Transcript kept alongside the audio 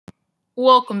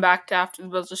Welcome back to After the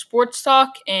Buzzer Sports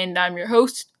Talk, and I'm your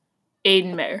host,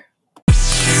 Aiden Mayer.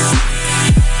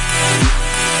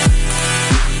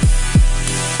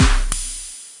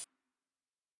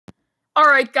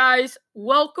 Alright guys,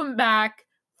 welcome back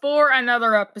for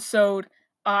another episode.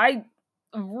 I'm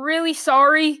really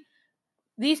sorry.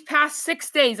 These past 6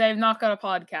 days I have not got a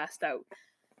podcast out.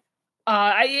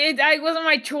 It wasn't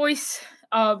my choice,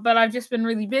 but I've just been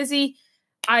really busy.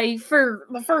 For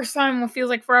the first time, it feels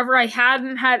like forever, I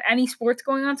hadn't had any sports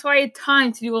going on, so I had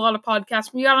time to do a lot of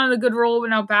podcasts. We got on a good roll, but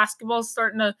now basketball's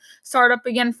starting to start up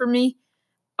again for me,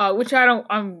 which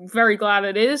I'm very glad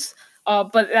it is.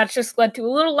 But that's just led to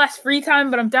a little less free time,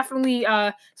 but I'm definitely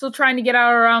still trying to get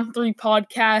out around 3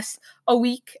 podcasts a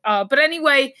week. But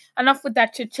anyway, enough with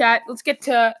that chit chat. Let's get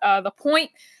to the point.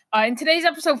 In today's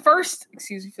episode, first,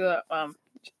 excuse me for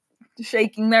the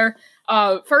shaking there.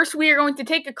 First, we are going to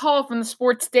take a call from the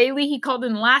Sports Daily. He called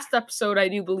in last episode, I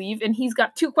do believe, and he's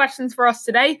got 2 questions for us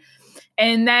today.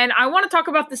 And then I want to talk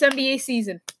about this NBA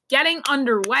season getting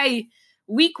underway.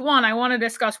 Week 1, I want to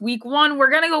discuss Week 1. We're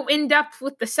going to go in-depth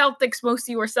with the Celtics. Most of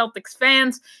you are Celtics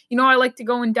fans. You know I like to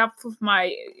go in-depth with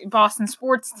my Boston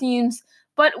sports teams.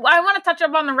 But I want to touch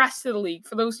up on the rest of the league.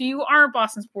 For those of you who aren't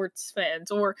Boston sports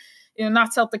fans or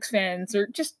not Celtics fans, or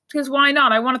just because why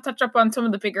not? I want to touch up on some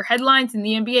of the bigger headlines in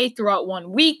the NBA throughout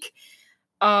 1 week,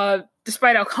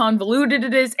 despite how convoluted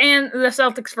it is, and the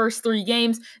Celtics' first 3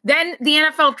 games. Then the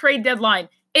NFL trade deadline.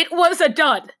 It was a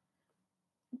dud.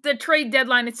 The trade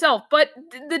deadline itself. But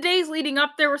the days leading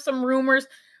up, there were some rumors.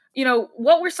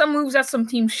 What were some moves that some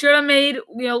teams should have made?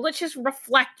 Let's just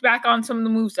reflect back on some of the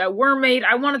moves that were made.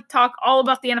 I want to talk all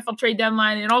about the NFL trade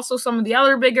deadline and also some of the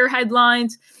other bigger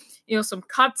headlines, some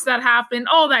cuts that happened,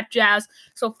 all that jazz.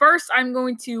 So first, I'm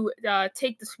going to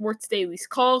take the Sports Daily's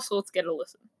call, so let's get a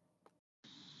listen.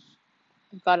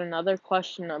 I've got another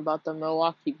question about the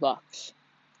Milwaukee Bucks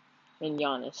and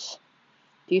Giannis.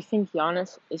 Do you think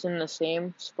Giannis is in the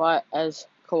same spot as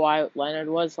Kawhi Leonard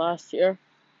was last year?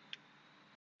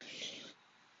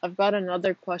 I've got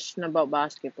another question about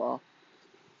basketball.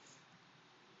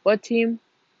 What team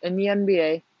in the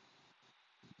NBA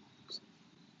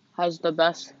has the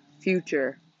best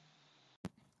future?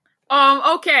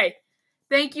 Okay.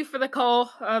 Thank you for the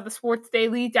call, the Sports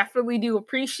Daily. Definitely do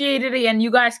appreciate it. Again,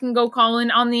 you guys can go call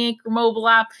in on the Anchor mobile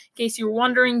app. In case you were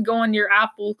wondering, go on your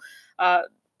Apple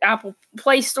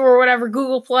Play Store or whatever,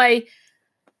 Google Play,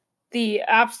 the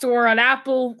App Store on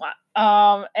Apple,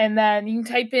 and then you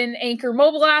can type in Anchor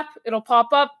mobile app. It'll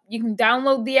pop up. You can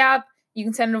download the app. You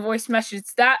can send a voice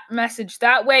message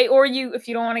that way, or if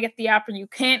you don't want to get the app or you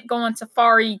can't, go on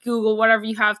Safari, Google, whatever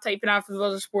you have, type it out for the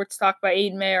Buzzer Sports Talk by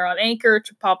Aiden Mayer on Anchor. It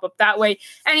should pop up that way.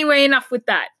 Anyway, enough with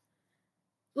that.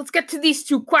 Let's get to these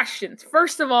 2 questions.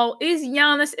 First of all, is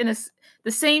Giannis in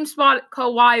the same spot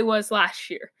Kawhi was last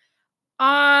year?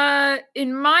 And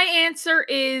my answer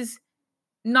is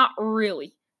not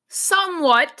really.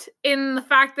 Somewhat, in the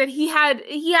fact that he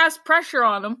has pressure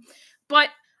on him, but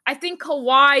I think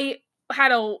Kawhi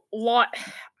had a lot.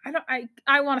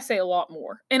 I want to say a lot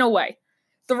more in a way.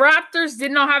 The Raptors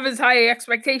did not have as high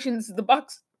expectations as the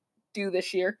Bucks do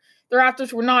this year. The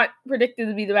Raptors were not predicted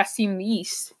to be the best team in the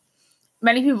East.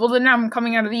 Many people didn't have them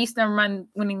coming out of the East, never mind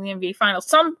winning the NBA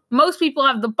Finals. Most people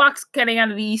have the Bucks getting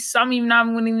out of the East. Some even have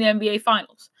them winning the NBA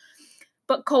Finals.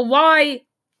 But Kawhi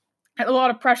had a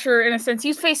lot of pressure in a sense. He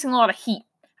was facing a lot of heat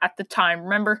at the time.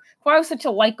 Remember, Kawhi was such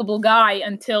a likable guy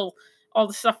until all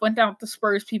the stuff went down with the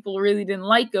Spurs. People really didn't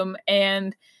like him.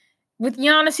 And with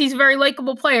Giannis, he's a very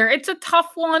likable player. It's a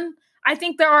tough one. I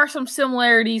think there are some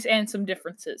similarities and some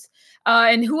differences.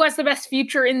 And who has the best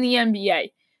future in the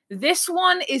NBA? This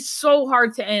one is so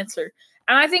hard to answer.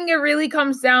 And I think it really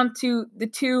comes down to the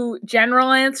 2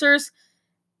 general answers.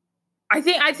 I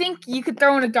think you could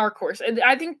throw in a dark horse.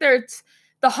 I think there's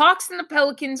the Hawks and the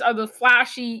Pelicans are the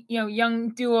flashy,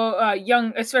 young duo,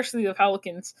 especially the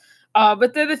Pelicans.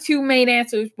 But they're the 2 main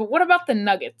answers. But what about the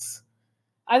Nuggets?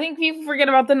 I think people forget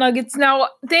about the Nuggets. Now,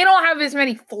 they don't have as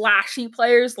many flashy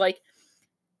players,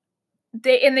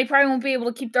 they probably won't be able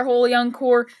to keep their whole young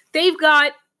core. They've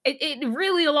got it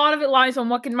really, a lot of it lies on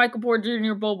what can Michael Porter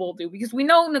Jr. Bol do, because we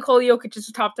know Nikola Jokic is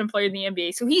a top 10 player in the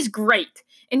NBA, so he's great,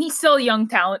 and he's still a young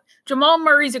talent. Jamal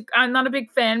Murray's I'm not a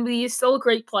big fan, but he is still a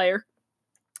great player.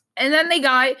 And then they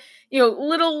got,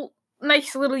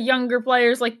 nice little younger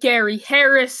players like Gary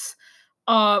Harris,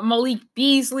 Malik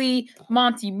Beasley,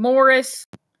 Monty Morris,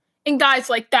 and guys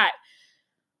like that.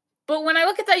 But when I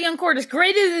look at that young core, as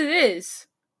great as it is,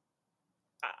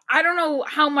 I don't know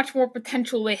how much more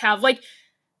potential they have.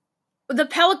 The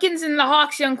Pelicans and the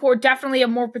Hawks young core definitely have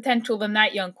more potential than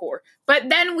that young core. But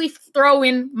then we throw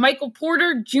in Michael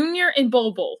Porter Jr. and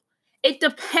Bol. it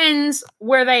depends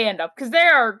where they end up, because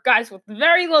there are guys with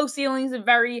very low ceilings and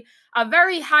very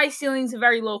high ceilings and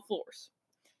very low floors.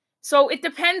 So it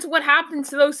depends what happens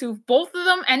to those two. If both of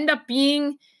them end up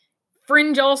being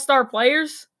fringe all-star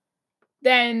players,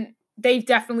 then they've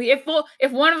definitely, if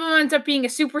one of them ends up being a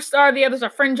superstar, the other's a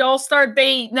fringe all-star,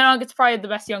 the Nuggets probably have the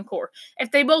best young core.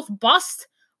 If they both bust,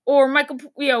 or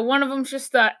one of them's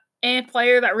just a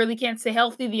player that really can't stay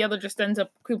healthy, the other just ends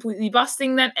up completely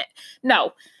busting, then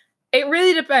no. It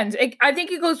really depends. I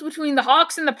think it goes between the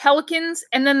Hawks and the Pelicans,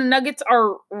 and then the Nuggets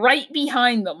are right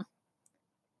behind them.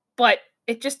 But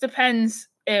it just depends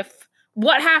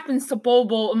what happens to Bol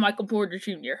Bol and Michael Porter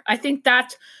Jr. I think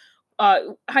that's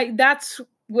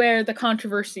where the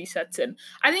controversy sets in.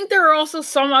 I think there are also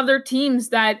some other teams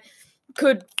that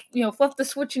could, flip the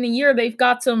switch in a year. They've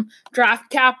got some draft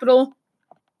capital.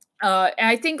 And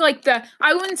I think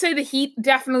I wouldn't say the Heat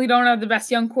definitely don't have the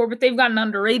best young core, but they've got an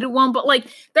underrated one. But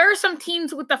there are some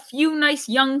teams with a few nice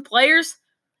young players,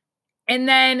 and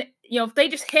then if they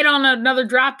just hit on another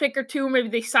draft pick or two, maybe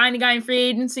they sign a guy in free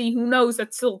agency, who knows,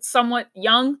 that's still somewhat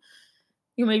young,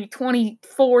 maybe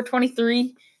 24,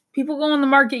 23. People go on the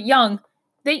market young.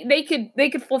 They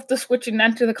could flip the switch and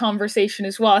enter the conversation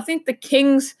as well. I think the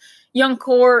Kings' young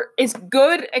core is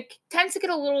good. It tends to get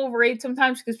a little overrated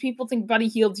sometimes because people think Buddy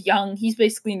Hield's young. He's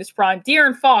basically in his prime.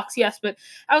 De'Aaron Fox, yes, but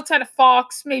outside of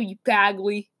Fox, maybe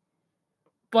Bagley.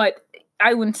 But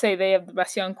I wouldn't say they have the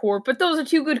best young core. But those are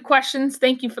two good questions.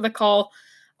 Thank you for the call.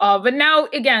 But now,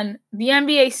 again, the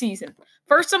NBA season.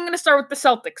 First, I'm going to start with the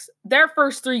Celtics. Their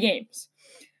first 3 games.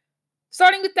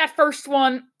 Starting with that first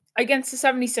one against the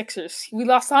 76ers. We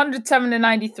lost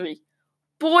 107-93.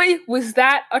 Boy, was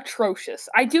that atrocious.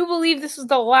 I do believe this was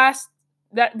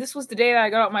this was the day that I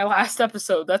got out my last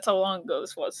episode. That's how long ago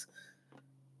this was.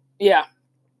 Yeah.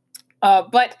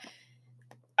 But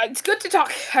it's good to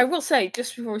talk, I will say,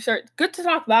 just before we start, good to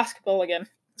talk basketball again.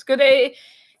 It's good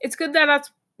that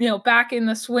that's, back in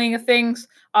the swing of things.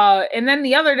 And then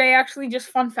the other day, actually, just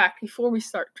fun fact before we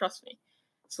start, trust me,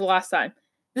 it's the last time.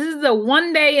 This is the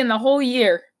one day in the whole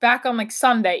year, back on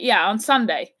Sunday. Yeah, on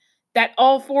Sunday, that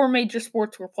all 4 major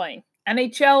sports were playing.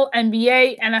 NHL,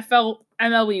 NBA, NFL,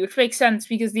 MLB, which makes sense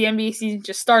because the NBA season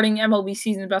just starting, MLB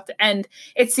season about to end.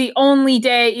 It's the only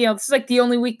day, this is the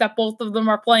only week that both of them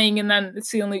are playing, and then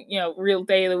it's the only, real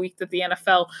day of the week that the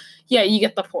NFL, you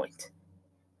get the point.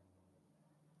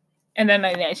 And then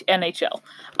NHL.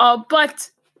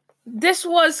 But this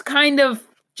was kind of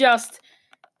just,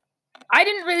 I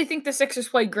didn't really think the Sixers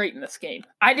played great in this game.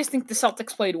 I just think the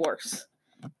Celtics played worse.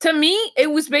 To me,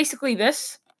 it was basically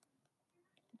this.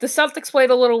 The Celtics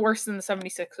played a little worse than the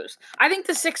 76ers. I think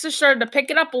the Sixers started to pick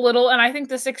it up a little, and I think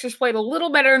the Sixers played a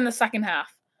little better in the second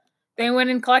half. They went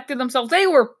and collected themselves. They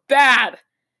were bad.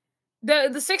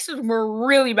 The Sixers were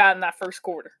really bad in that first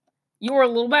quarter. You were a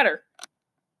little better.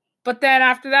 But then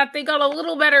after that, they got a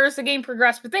little better as the game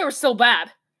progressed, but they were still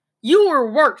bad. You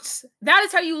were worse. That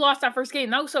is how you lost that first game.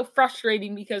 That was so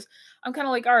frustrating because I'm kind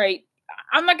of all right,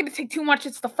 I'm not going to take too much.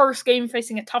 It's the first game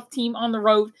facing a tough team on the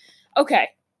road. Okay.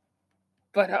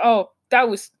 But, that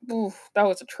was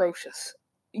atrocious.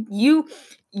 You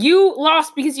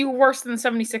lost because you were worse than the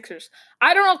 76ers.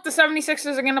 I don't know if the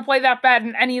 76ers are going to play that bad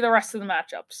in any of the rest of the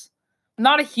matchups. I'm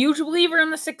not a huge believer in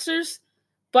the Sixers,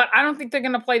 but I don't think they're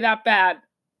going to play that bad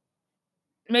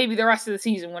maybe the rest of the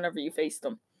season whenever you face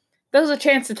them. There was a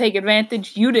chance to take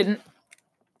advantage. You didn't,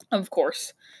 of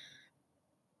course.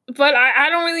 But I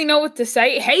don't really know what to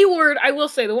say. Hayward, I will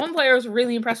say, the one player I was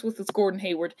really impressed with was Gordon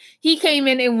Hayward. He came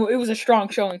in and it was a strong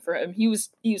showing for him. He was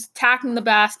attacking the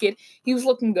basket. He was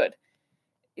looking good.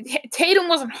 Tatum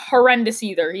wasn't horrendous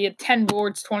either. He had 10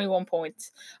 boards, 21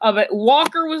 points. But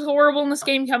Walker was horrible in this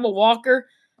game. Kemba Walker,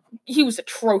 he was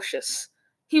atrocious.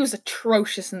 He was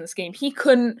atrocious in this game. He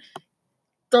couldn't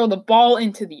throw the ball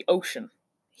into the ocean.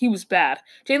 He was bad.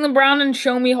 Jaylen Brown didn't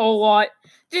show me a whole lot.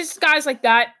 Just guys like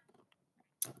that.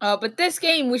 But this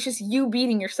game was just you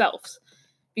beating yourselves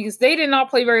because they did not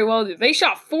play very well. They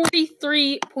shot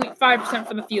 43.5%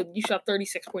 from the field. You shot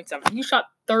 36.7%. You shot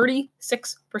 36%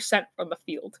 from the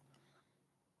field.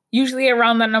 Usually I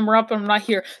round that number up, but I'm not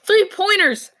here.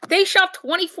 3-pointers. They shot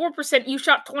 24%. You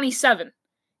shot 27%.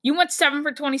 You went 7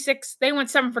 for 26. They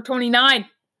went 7 for 29.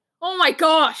 Oh my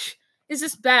gosh. Is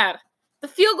this bad? The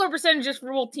field goal percentages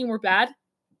for both teams were bad.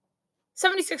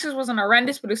 76ers wasn't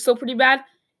horrendous, but it was still pretty bad.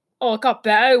 Oh, it got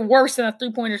bad. Worse than the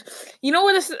 3-pointers. You know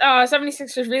where the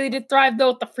 76ers really did thrive, though?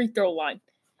 At the free throw line.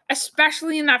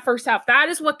 Especially in that first half. That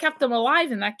is what kept them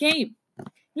alive in that game.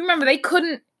 You remember, they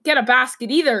couldn't get a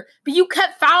basket either, but you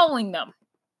kept fouling them.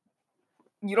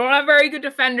 You don't have very good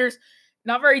defenders.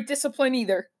 Not very disciplined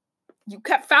either. You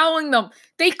kept fouling them.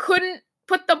 They couldn't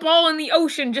put the ball in the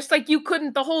ocean just like you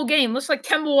couldn't the whole game. Looks like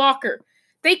Kemba Walker.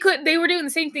 They were doing the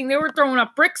same thing. They were throwing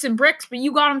up bricks and bricks, but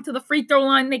you got them to the free throw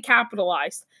line. They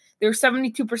capitalized. They were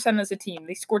 72% as a team.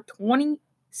 They scored 20.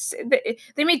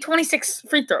 They made 26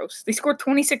 free throws. They scored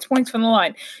 26 points from the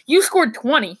line. You scored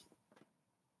 20.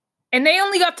 And they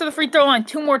only got to the free throw line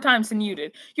 2 more times than you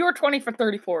did. You were 20 for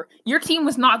 34. Your team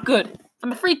was not good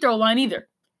from the free throw line either.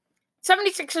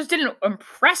 76ers didn't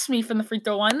impress me from the free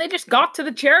throw line. They just got to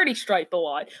the charity stripe a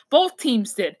lot. Both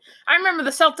teams did. I remember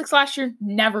the Celtics last year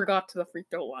never got to the free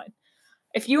throw line.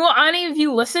 If any of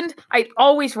you listened, I'd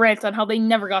always rant on how they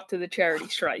never got to the charity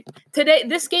stripe.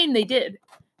 This game they did.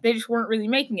 They just weren't really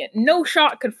making it. No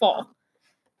shot could fall.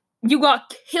 You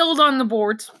got killed on the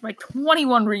boards by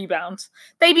 21 rebounds.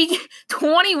 They beat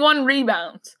 21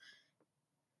 rebounds.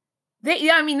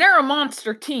 They're a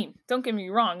monster team. Don't get me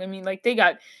wrong. They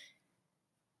got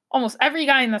almost every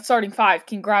guy in that starting 5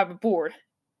 can grab a board.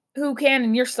 Who can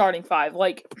in your starting 5?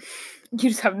 You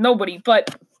just have nobody.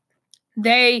 But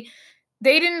they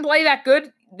didn't play that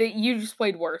good. You just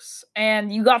played worse.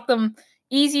 And you got them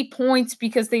easy points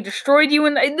because they destroyed you.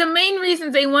 And the main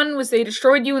reasons they won was they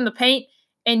destroyed you in the paint,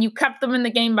 and you kept them in the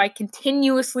game by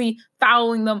continuously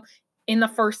fouling them in the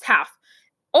first half.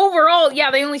 Overall,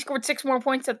 yeah, they only scored 6 more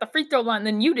points at the free throw line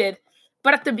than you did.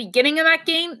 But at the beginning of that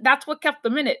game, that's what kept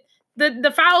them in it.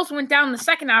 The fouls went down in the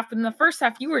second half, but in the first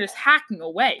half, you were just hacking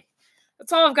away.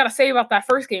 That's all I've got to say about that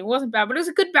first game. It wasn't bad, but it was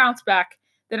a good bounce back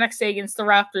the next day against the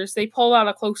Raptors. They pulled out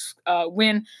a close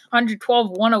win,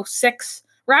 112-106.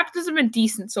 Raptors have been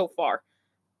decent so far.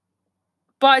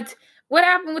 But what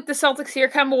happened with the Celtics here?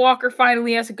 Kemba Walker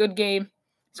finally has a good game.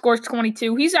 Scores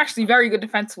 22. He's actually very good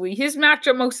defensively. His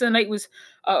matchup most of the night was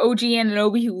OG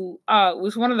Anunoby, who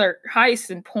was one of their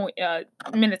highest in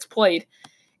minutes played.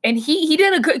 And he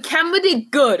did Kemba did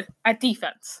good at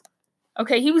defense.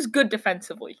 Okay, he was good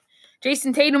defensively.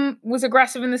 Jason Tatum was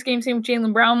aggressive in this game, same with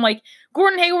Jaylen Brown.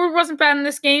 Gordon Hayward wasn't bad in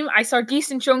this game. I saw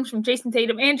decent showings from Jason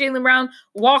Tatum and Jaylen Brown.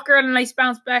 Walker had a nice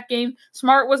bounce back game.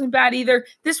 Smart wasn't bad either.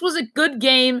 This was a good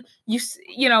game.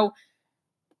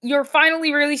 You're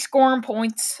finally really scoring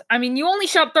points. You only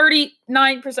shot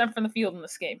 39% from the field in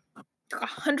this game. Took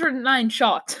 109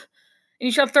 shots. And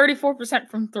you shot 34%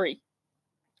 from 3.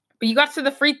 But you got to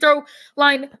the free throw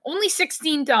line only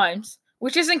 16 times,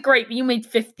 which isn't great, but you made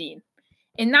 15.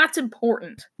 And that's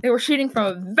important. They were shooting from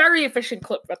a very efficient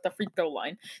clip at the free throw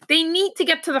line. They need to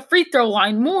get to the free throw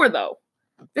line more, though.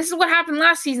 This is what happened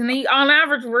last season. They, on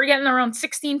average, were getting around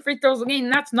 16 free throws a game,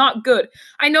 and that's not good.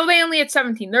 I know they only had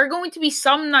 17. There are going to be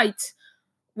some nights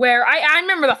where I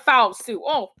remember the fouls, too.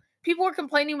 Oh, people were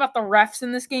complaining about the refs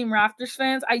in this game, Raptors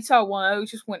fans. I saw one. I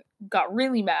just got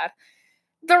really mad.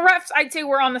 The refs, I'd say,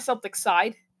 were on the Celtics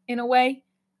side in a way,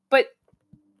 but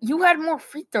you had more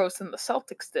free throws than the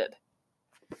Celtics did.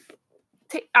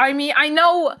 I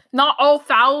know not all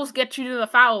fouls get you to the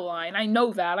foul line. I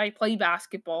know that. I play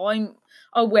basketball. I'm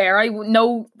aware. I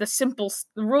know the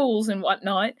rules and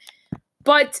whatnot.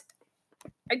 But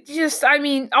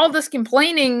all this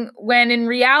complaining when in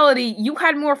reality, you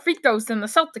had more free throws than the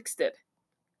Celtics did.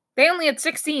 They only had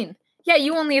 16. Yeah,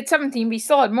 you only had 17, but you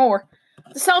still had more.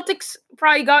 The Celtics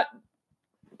probably got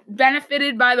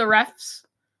benefited by the refs.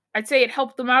 I'd say it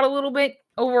helped them out a little bit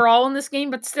overall in this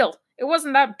game, but still, it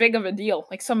wasn't that big of a deal,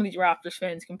 like some of these Raptors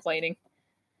fans complaining.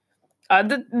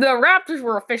 The Raptors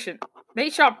were efficient. They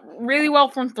shot really well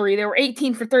from 3. They were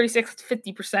 18 for 36,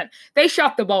 50%. They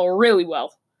shot the ball really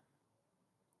well.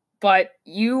 But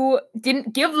you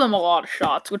didn't give them a lot of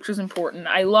shots, which was important.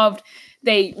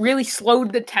 They really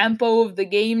slowed the tempo of the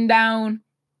game down.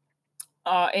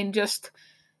 And just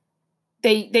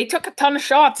they took a ton of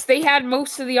shots. They had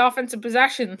most of the offensive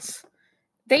possessions.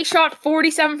 They shot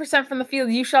 47% from the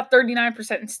field. You shot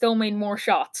 39% and still made more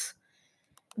shots.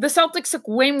 The Celtics took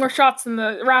way more shots than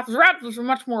the Raptors. The Raptors were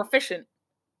much more efficient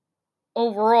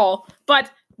overall,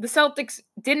 but the Celtics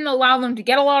didn't allow them to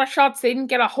get a lot of shots. They didn't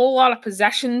get a whole lot of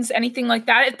possessions, anything like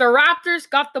that. If the Raptors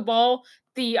got the ball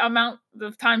the amount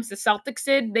of times the Celtics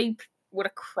did, they would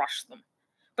have crushed them.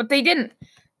 But they didn't.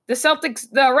 The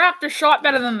Raptors shot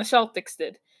better than the Celtics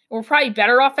did. They were probably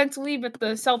better offensively, but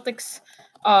the Celtics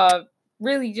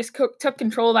really just took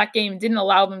control of that game and didn't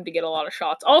allow them to get a lot of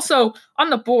shots. Also, on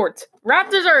the boards,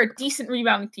 Raptors are a decent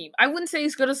rebounding team. I wouldn't say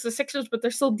as good as the Sixers, but they're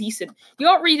still decent. You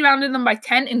out-rebounded them by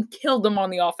 10 and killed them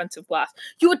on the offensive glass.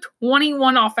 You had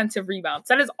 21 offensive rebounds.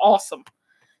 That is awesome.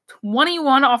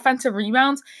 21 offensive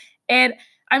rebounds. And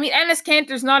Enes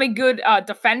Kanter's not a good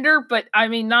defender, but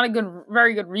not a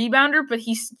very good rebounder, but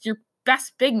he's your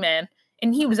best big man,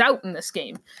 and he was out in this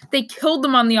game. They killed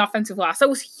them on the offensive glass. That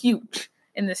was huge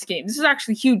in this game. This is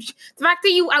actually huge. The fact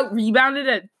that you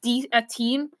out-rebounded a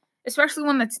team especially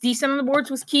one that's decent on the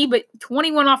boards, was key, but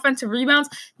 21 offensive rebounds,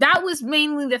 that was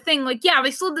mainly the thing. Like, yeah,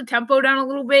 they slowed the tempo down a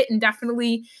little bit and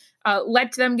definitely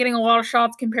led to them getting a lot of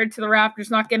shots compared to the Raptors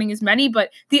not getting as many,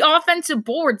 but the offensive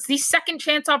boards, these second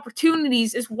chance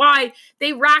opportunities is why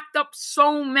they racked up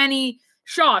so many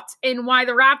shots and why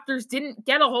the Raptors didn't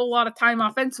get a whole lot of time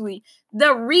offensively.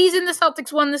 The reason the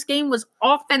Celtics won this game was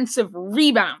offensive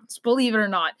rebounds, believe it or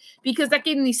not, because that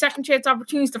gave them these second chance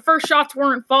opportunities. The first shots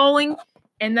weren't falling,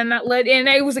 and then that led, and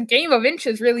it was a game of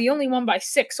inches, really, only won by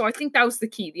 6, so I think that was the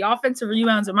key. The offensive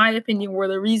rebounds, in my opinion, were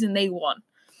the reason they won.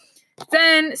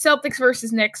 Then Celtics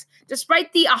versus Knicks.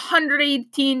 Despite the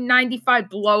 118-95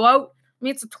 blowout, I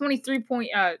mean, it's a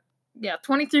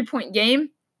 23-point game.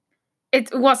 It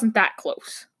wasn't that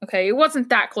close, okay? It wasn't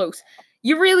that close.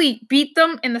 You really beat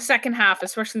them in the second half,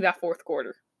 especially that fourth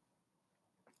quarter.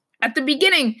 At the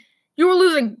beginning, you were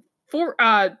losing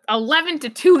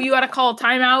 11-2. You had to call a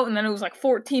timeout, and then it was like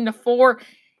 14-4.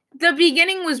 The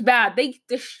beginning was bad. They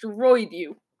destroyed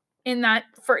you in that.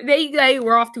 They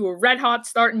were off to a red-hot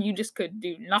start, and you just could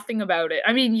do nothing about it.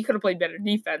 I mean, you could have played better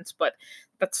defense, but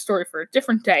that's a story for a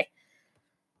different day.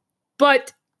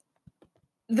 But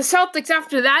the Celtics,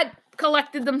 after that,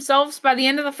 collected themselves. By the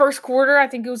end of the first quarter, I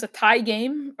think it was a tie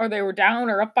game, or they were down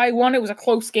or up by 1. It was a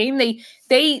close game. They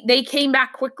came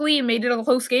back quickly and made it a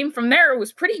close game. From there, it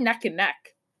was pretty neck and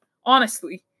neck,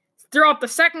 honestly. Throughout the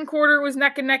second quarter, it was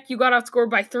neck and neck. You got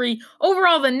outscored by 3.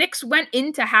 Overall, the Knicks went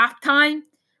into halftime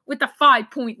with a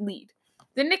 5-point lead.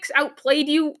 The Knicks outplayed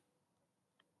you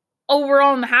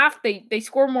overall in the half. They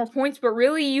scored more points, but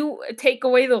really, you take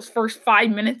away those first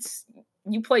 5 minutes,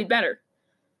 you played better.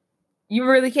 You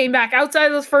really came back. Outside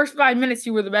of those first 5 minutes,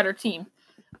 you were the better team.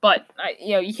 But,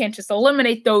 you can't just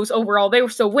eliminate those overall. They were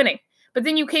still winning. But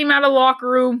then you came out of the locker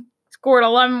room, scored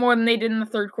 11 more than they did in the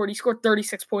third quarter. You scored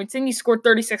 36 points. Then you scored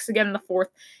 36 again in the fourth,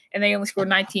 and they only scored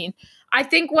 19. I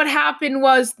think what happened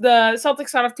was the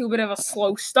Celtics got off to a bit of a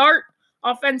slow start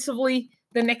offensively.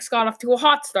 The Knicks got off to a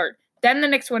hot start. Then the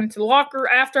Knicks went into the locker.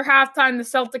 After halftime, the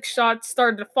Celtics shots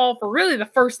started to fall for really the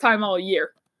first time all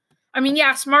year. I mean,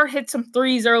 yeah, Smart hit some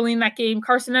threes early in that game.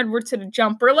 Carson Edwards hit a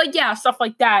jumper. Stuff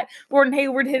like that. Gordon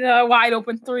Hayward hit a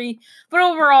wide-open 3. But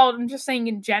overall, I'm just saying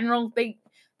in general, the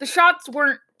shots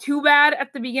weren't too bad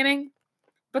at the beginning,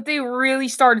 but they really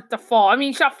started to fall. I mean,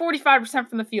 he shot 45%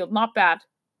 from the field. Not bad.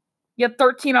 You had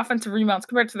 13 offensive rebounds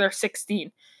compared to their 16.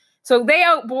 So they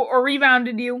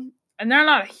rebounded you, and they're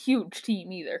not a huge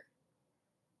team either.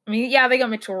 I mean, yeah, they got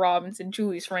Mitchell Robinson,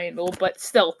 Julius Randle, but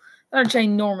still, they're a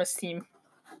ginormous team.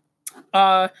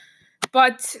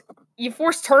 But you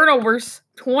forced turnovers,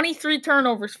 23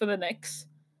 turnovers for the Knicks.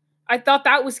 I thought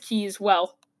that was key as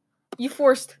well. You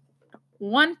forced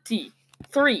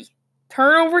 23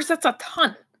 turnovers. That's a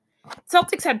ton.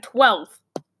 Celtics had 12.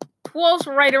 12's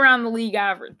right around the league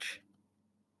average,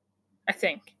 I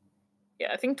think.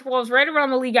 Yeah, I think 12's right around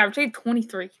the league average. They had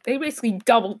 23. They basically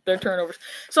doubled their turnovers.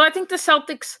 So I think the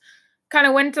Celtics kind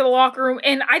of went into the locker room,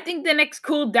 and I think the Knicks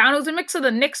cooled down. It was a mix of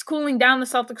the Knicks cooling down, the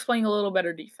Celtics playing a little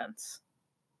better defense.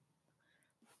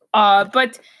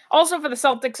 But also for the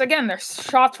Celtics, again, their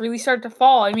shots really started to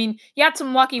fall. I mean, you had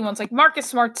some lucky ones, like Marcus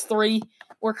Smart's 3,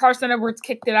 where Carson Edwards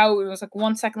kicked it out. It was like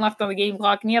 1 second left on the game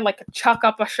clock, and he had like a chuck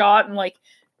up a shot and like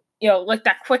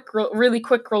that really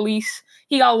quick release.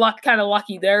 He got kind of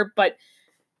lucky there, but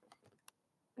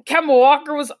Kemba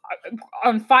Walker was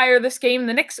on fire this game.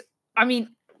 The Knicks, I mean,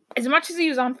 as much as he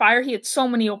was on fire, he had so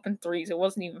many open threes. It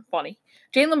wasn't even funny.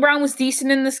 Jaylen Brown was decent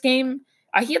in this game.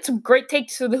 He had some great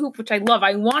takes to the hoop, which I love.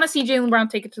 I want to see Jaylen Brown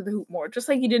take it to the hoop more, just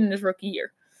like he did in his rookie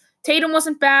year. Tatum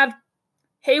wasn't bad.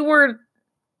 Hayward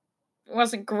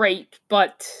wasn't great,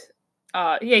 but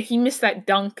he missed that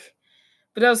dunk.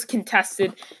 But that was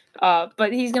contested.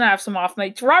 But he's going to have some off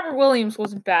nights. Robert Williams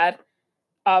wasn't bad.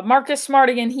 Marcus Smart,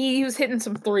 again, he was hitting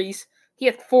some threes. He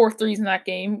had 4 threes in that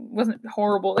game. Wasn't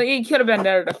horrible. He could have been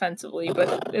better defensively,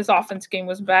 but his offense game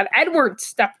wasn't bad. Edwards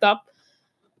stepped up.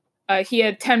 He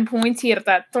had 10 points. He had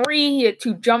that 3. He had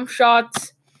 2 jump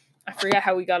shots. I forget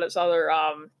how he got his other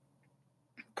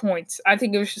points. I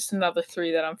think it was just another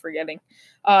 3 that I'm forgetting.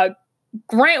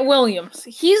 Grant Williams.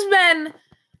 He's been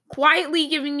quietly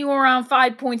giving you around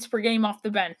 5 points per game off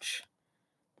the bench.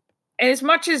 And as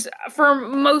much as, for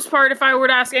most part, if I were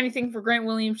to ask anything for Grant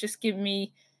Williams, just give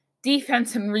me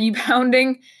defense and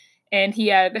rebounding. And he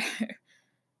had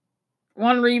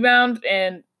 1 rebound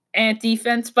and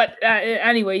defense. But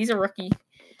anyway, he's a rookie.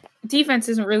 Defense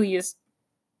isn't really his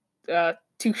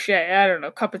touche. I don't know.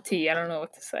 Cup of tea. I don't know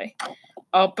what to say.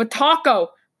 But Taco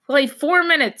played 4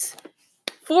 minutes.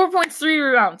 4 points, 3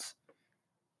 rebounds.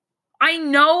 I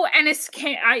know Enes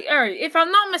if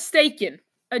I'm not mistaken,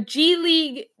 a G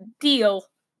League deal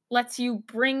lets you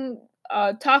bring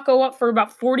Taco up for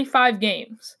about 45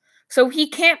 games. So he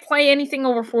can't play anything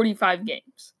over 45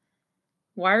 games.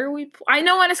 Why are we... I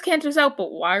know Enes Kanter's out,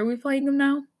 but why are we playing him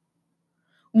now?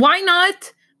 Why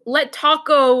not let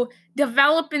Taco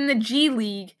develop in the G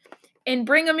League and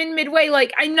bring him in midway?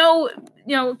 Like, I know,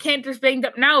 Kanter's banged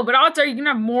up now, but odds are you're going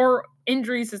to have more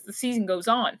injuries as the season goes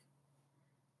on.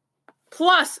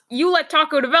 Plus, you let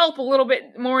Taco develop a little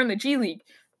bit more in the G League.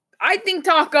 I think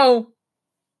Taco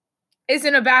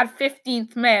isn't a bad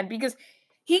 15th man because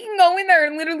he can go in there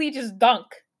and literally just dunk.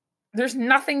 There's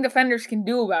nothing defenders can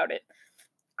do about it.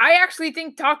 I actually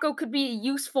think Taco could be a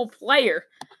useful player.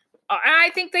 And I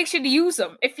think they should use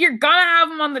him. If you're going to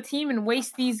have him on the team and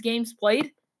waste these games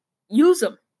played, use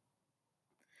him.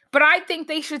 But I think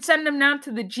they should send him down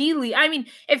to the G League. I mean,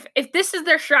 if this is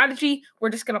their strategy, we're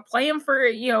just going to play him for,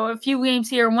 a few games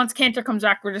here. And once Kanter comes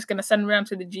back, we're just going to send him down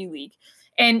to the G League.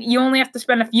 And you only have to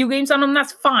spend a few games on him,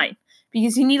 that's fine.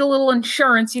 Because you need a little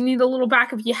insurance. You need a little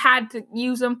backup. You had to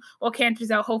use him while Kanter's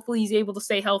out. Hopefully he's able to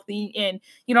stay healthy. And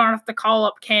you don't have to call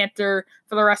up Kanter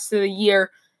for the rest of the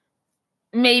year.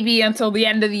 Maybe until the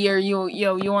end of the year, you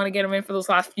want to get him in for those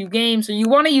last few games, or you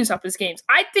want to use up his games.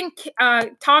 I think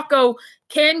Taco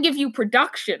can give you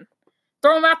production.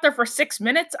 Throw him out there for 6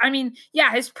 minutes. I mean,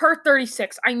 yeah, his per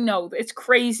 36. I know it's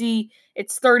crazy.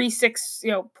 It's 36,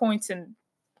 points and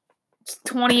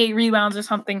 28 rebounds or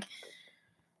something.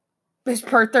 His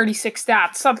per 36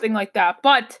 stats, something like that.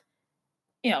 But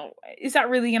is that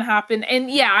really going to happen? And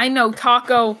yeah, I know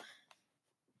Taco.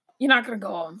 You're not going to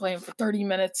go out and play him for 30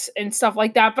 minutes and stuff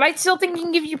like that. But I still think he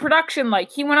can give you production.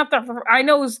 Like, he went up there for, I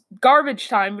know it was garbage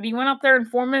time, but he went up there in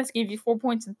 4 minutes, gave you 4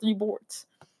 points and 3 boards.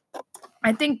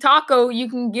 I think Taco, you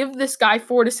can give this guy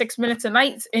 4 to 6 minutes a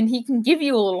night, and he can give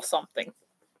you a little something.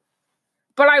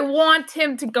 But I want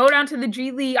him to go down to the G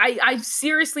League. I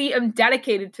seriously am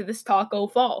dedicated to this Taco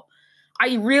fall. I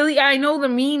know the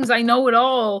memes, I know it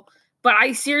all. But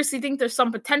I seriously think there's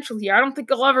some potential here. I don't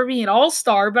think he'll ever be an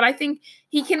all-star, but I think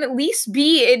he can at least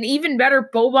be an even better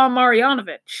Boban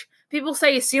Marjanovic. People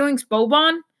say his ceiling's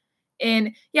Boban,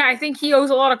 and yeah, I think he owes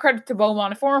a lot of credit to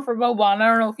Boban. If it weren't for Boban, I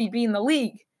don't know if he'd be in the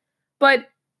league. But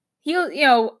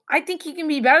I think he can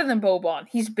be better than Boban.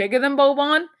 He's bigger than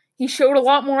Boban. He showed a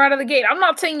lot more out of the gate. I'm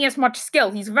not saying he has much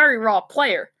skill. He's a very raw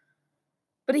player.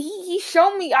 But he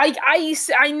showed me,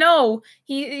 I know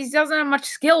he doesn't have much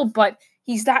skill, but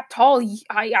he's that tall.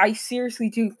 I seriously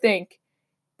do think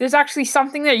there's actually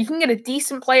something there. You can get a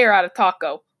decent player out of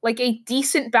Taco, like a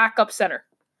decent backup center.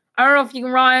 I don't know if you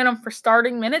can rely on him for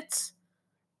starting minutes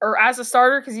or as a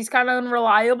starter because he's kind of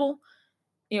unreliable.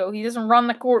 He doesn't run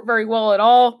the court very well at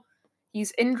all.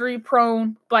 He's injury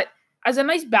prone, but as a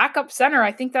nice backup center,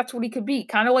 I think that's what he could be.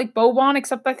 Kind of like Boban,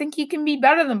 except I think he can be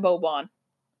better than Boban.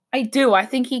 I do. I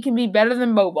think he can be better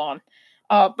than Boban.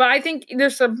 But I think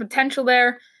there's some potential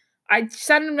there. I'd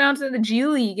send him down to the G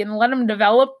League and let him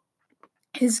develop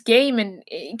his game. And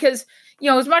because,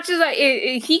 as much as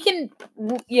he can,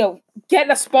 get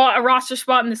a roster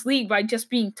spot in this league by just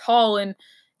being tall and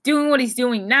doing what he's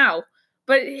doing now.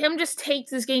 But him just take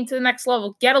this game to the next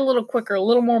level, get a little quicker, a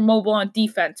little more mobile on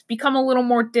defense, become a little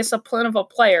more disciplined of a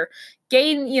player,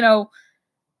 gain, a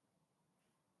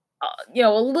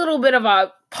little bit of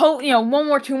a one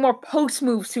or two more post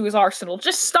moves to his arsenal.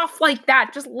 Just stuff like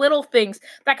that. Just little things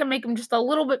that can make him just a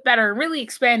little bit better and really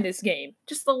expand his game.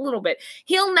 Just a little bit.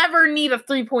 He'll never need a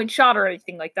 3-point shot or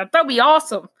anything like that. That'd be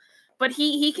awesome. But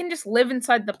he can just live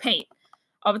inside the paint.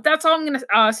 But that's all I'm going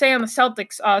to say on the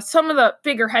Celtics. Some of the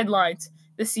bigger headlines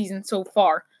this season so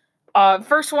far.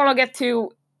 First one I'll get to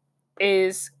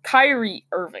is Kyrie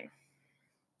Irving.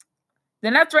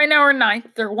 The Nets right now are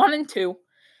 9th. They're 1-2.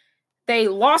 They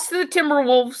lost to the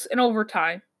Timberwolves in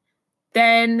overtime.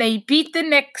 Then they beat the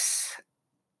Knicks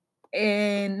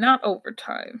in not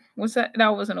overtime.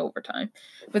 That wasn't overtime.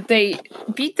 But they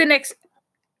beat the Knicks.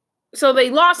 So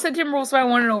they lost the Timberwolves by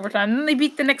 1 in overtime. Then they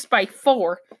beat the Knicks by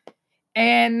 4.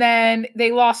 And then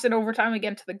they lost in overtime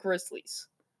again to the Grizzlies.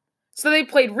 So they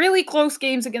played really close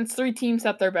games against 3 teams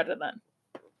that they're better than.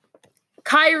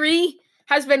 Kyrie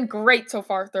has been great so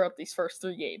far throughout these first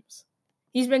 3 games.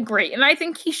 He's been great, and I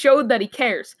think he showed that he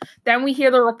cares. Then we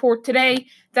hear the report today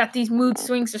that these mood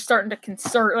swings are starting to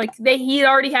concern. Like, he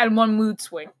already had one mood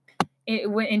swing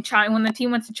in China. When the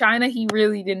team went to China, he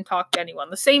really didn't talk to anyone.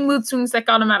 The same mood swings that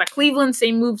got him out of Cleveland,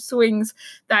 same mood swings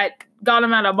that got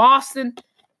him out of Boston,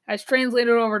 has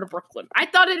translated over to Brooklyn. I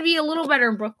thought it'd be a little better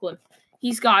in Brooklyn.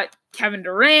 He's got Kevin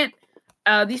Durant.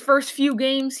 These first few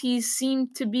games, he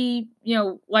seemed to be,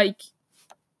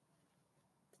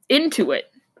 into it.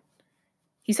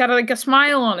 He's had a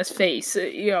smile on his face,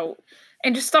 and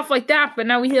just stuff like that. But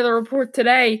now we hear the report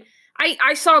today.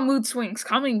 I saw mood swings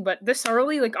coming, but this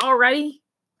early, like already?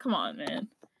 Come on, man.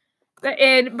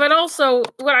 But also,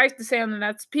 what I have to say on the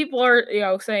Nets, people are,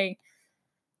 saying,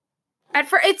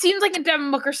 it seems like a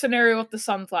Devin Booker scenario with the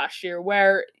Suns last year,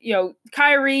 where,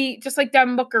 Kyrie, just like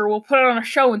Devin Booker, will put on a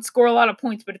show and score a lot of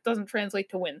points, but it doesn't translate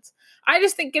to wins. I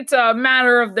just think it's a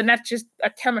matter of the Nets, just a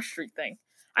chemistry thing.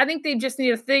 I think they just need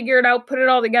to figure it out, put it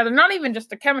all together. Not even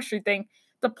just a chemistry thing.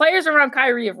 The players around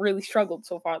Kyrie have really struggled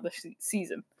so far this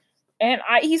season. And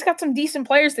he's got some decent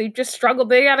players. They've just struggled.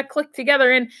 They got to click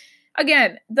together. And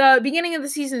again, the beginning of the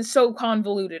season is so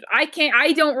convoluted.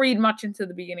 I don't read much into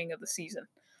the beginning of the season.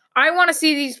 I want to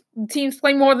see these teams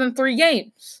play more than 3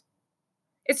 games.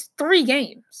 It's 3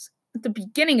 games at the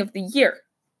beginning of the year.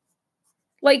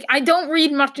 Like, I don't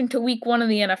read much into week 1 of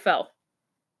the NFL.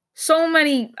 So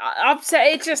many upset.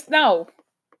 It's just, no.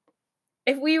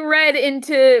 If we read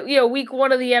into, week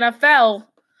 1 of the NFL,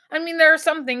 I mean, there are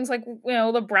some things like,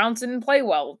 the Browns didn't play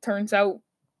well. Turns out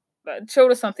it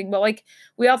showed us something. But, like,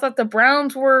 we all thought the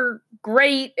Browns were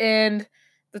great and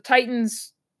the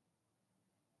Titans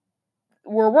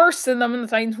were worse than them and the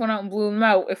Titans went out and blew them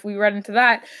out. If we read into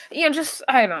that, just,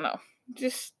 I don't know.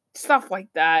 Just stuff like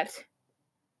that.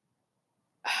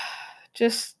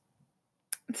 Just,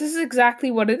 this is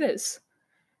exactly what it is.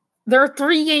 There are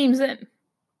 3 games in.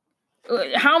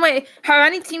 Have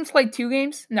any teams played 2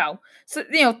 games? No. So,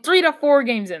 3 to 4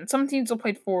 games in. Some teams will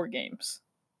play 4 games.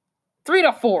 3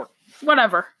 to 4.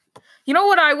 Whatever. You know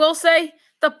what I will say?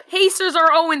 The Pacers are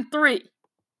 0-3.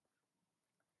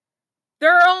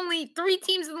 There are only 3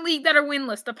 teams in the league that are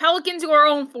winless. The Pelicans, who are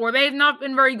 0-4. They have not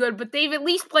been very good, but they've at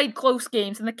least played close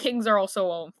games, and the Kings are also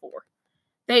 0-4.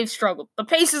 They've struggled. The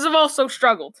Pacers have also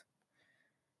struggled.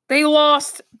 They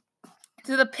lost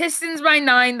to the Pistons by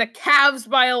 9, the Cavs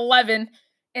by 11,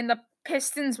 and the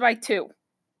Pistons by 2.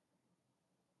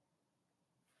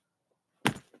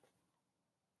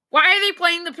 Why are they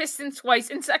playing the Pistons twice?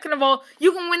 And second of all,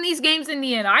 you can win these games,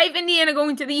 Indiana. I have Indiana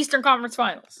going to the Eastern Conference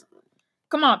Finals.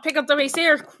 Come on, pick up the pace. They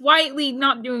are quietly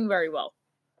not doing very well.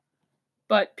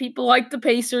 But people like the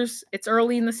Pacers. It's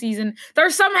early in the season. There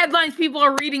are some headlines people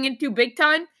are reading into big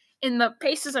time, and the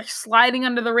Pacers are sliding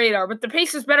under the radar. But the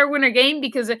Pacers better win a game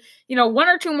because, 1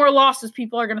 or 2 more losses,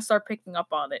 people are going to start picking up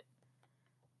on it.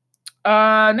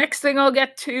 Next thing I'll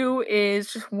get to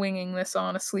is just winging this,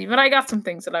 honestly. But I got some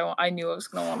things that I knew I was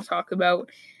going to want to talk about.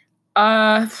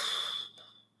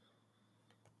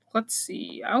 Let's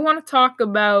see. I want to talk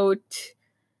about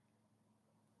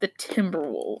the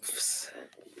Timberwolves.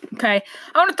 Okay?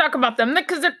 I want to talk about them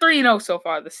because they're 3-0 so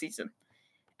far this season.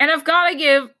 And I've got to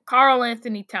give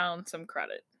Karl-Anthony Towns some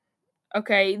credit.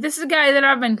 Okay? This is a guy that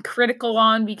I've been critical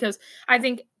on because I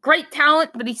think great talent,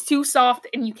 but he's too soft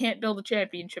and you can't build a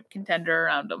championship contender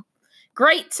around him.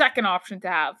 Great second option to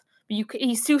have, but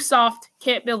he's too soft,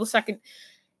 can't build a second.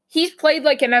 He's played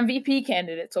like an MVP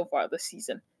candidate so far this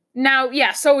season. Now,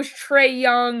 yeah, so is Trae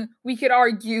Young. We could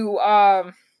argue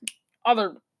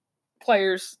other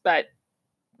players that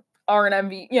are an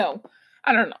MVP,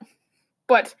 I don't know.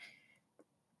 But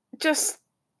just,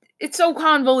 it's so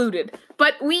convoluted.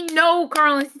 But we know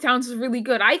Karl-Anthony Towns is really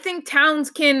good. I think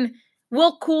Towns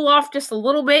will cool off just a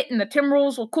little bit, and the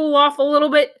Timberwolves will cool off a little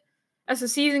bit as the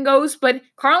season goes. But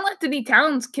Karl-Anthony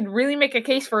Towns can really make a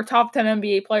case for a top 10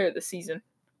 NBA player this season,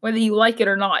 whether you like it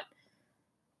or not.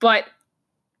 But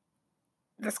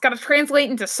that's got to translate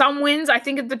into some wins. I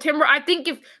think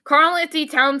if Karl-Anthony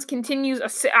Towns continues,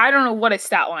 I don't know what his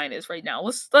stat line is right now.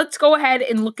 Let's go ahead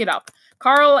and look it up.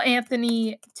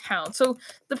 Karl-Anthony Towns. So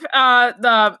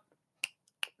the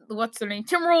what's their name?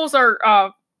 Timberwolves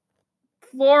are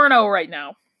 4-0 right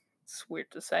now. It's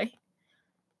weird to say.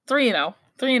 3-0.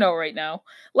 3-0 right now.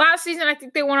 Last season, I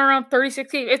think they won around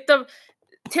 36 games. If the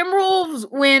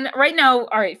Timberwolves win right now,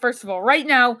 all right, first of all, right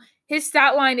now, his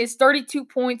stat line is 32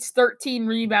 points, 13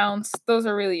 rebounds. Those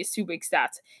are really his 2 big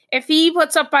stats. If he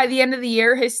puts up by the end of the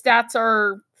year, his stats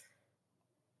are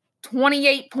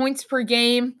 28 points per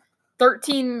game,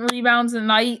 13 rebounds a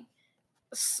night,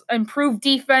 improved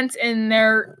defense in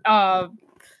their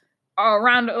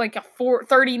around like a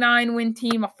 39-win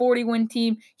team, a 40-win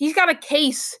team. He's got a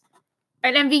case,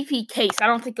 an MVP case. I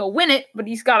don't think he'll win it, but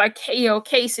he's got a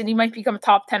case, and he might become a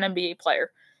top 10 NBA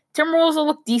player. Timberwolves will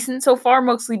look decent so far,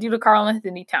 mostly due to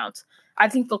Karl-Anthony Towns. I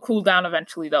think they'll cool down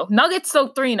eventually, though. Nuggets, though,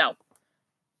 3-0.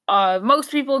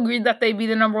 Most people agreed that they'd be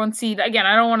the number 1 seed. Again,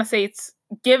 I don't want to say it's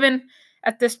given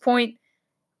at this point,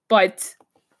 but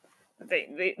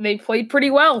they played pretty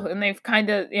well, and they've kind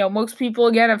of, most people,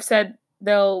 again, have said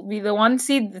they'll be the 1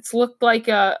 seed. It's looked like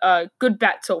a good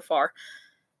bet so far.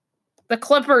 The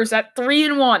Clippers at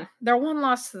 3-1. They're 1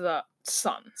 loss to the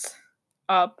Suns.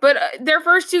 But their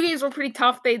first 2 games were pretty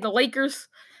tough. They had the Lakers,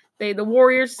 they had the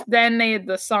Warriors, then they had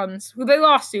the Suns, who they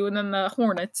lost to, and then the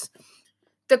Hornets.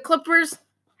 The Clippers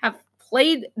have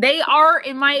played. They are,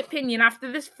 in my opinion,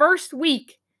 after this first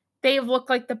week, they have looked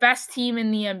like the best team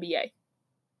in the NBA.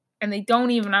 And they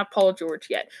don't even have Paul George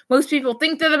yet. Most people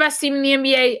think they're the best team in the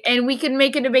NBA, and we can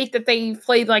make a debate that they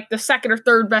played like the second or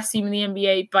third best team in the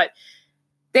NBA, but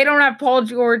they don't have Paul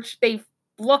George. They've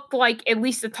looked like at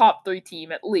least a top 3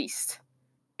 team, at least.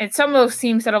 And some of those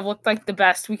teams that have looked like the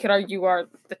best, we could argue, are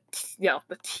the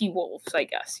T-Wolves, I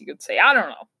guess you could say. I don't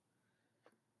know.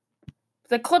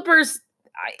 The Clippers,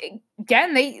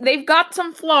 again, they've got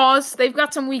some flaws. They've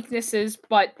got some weaknesses,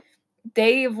 but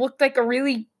they've looked like a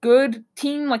really good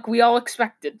team like we all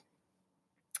expected.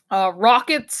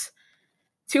 Rockets,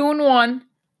 2-1.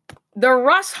 The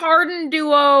Russ Harden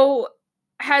duo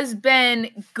has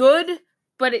been good,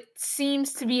 but it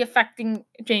seems to be affecting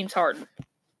James Harden.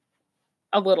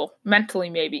 A little, mentally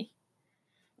maybe.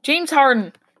 James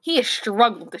Harden, he has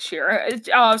struggled this year.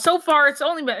 So far, it's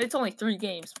only 3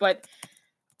 games, but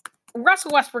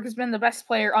Russell Westbrook has been the best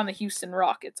player on the Houston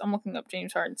Rockets. I'm looking up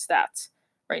James Harden's stats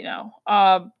right now.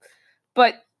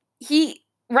 But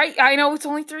I know it's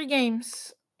only 3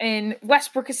 games, and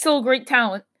Westbrook is still a great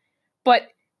talent, but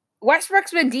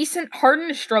Westbrook's been decent. Harden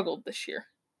has struggled this year.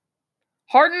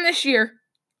 Harden this year,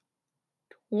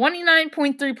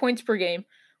 29.3 points per game,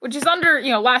 which is under,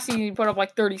 last season he put up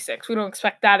like 36. We don't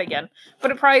expect that again. But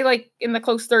it probably like in the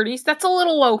close 30s. That's a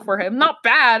little low for him. Not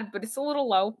bad, but it's a little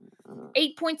low.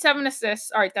 8.7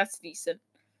 assists. All right, that's decent.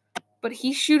 But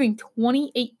he's shooting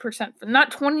 28%,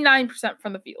 not 29%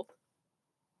 from the field.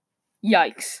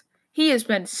 Yikes. He has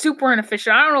been super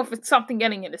inefficient. I don't know if it's something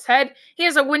getting in his head. He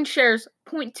has a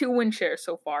 0.2 win share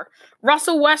so far.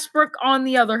 Russell Westbrook, on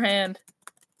the other hand,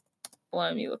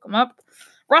 let me look him up.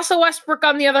 Russell Westbrook,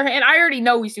 on the other hand, I already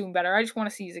know he's doing better. I just want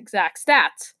to see his exact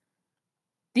stats.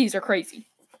 These are crazy.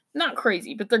 Not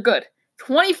crazy, but they're good.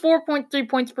 24.3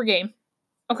 points per game.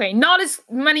 Okay, not as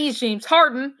many as James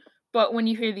Harden, but when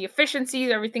you hear the efficiencies,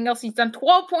 everything else, he's done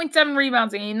 12.7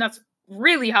 rebounds a game. That's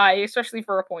really high, especially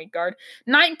for a point guard.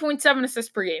 9.7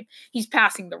 assists per game. He's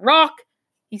passing the rock.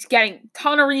 He's getting a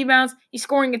ton of rebounds. He's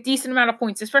scoring a decent amount of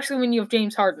points, especially when you have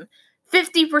James Harden.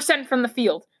 50% from the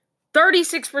field.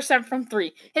 36% from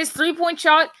 3. His 3-point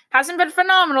shot hasn't been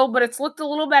phenomenal, but it's looked a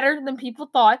little better than people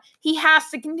thought. He has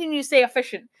to continue to stay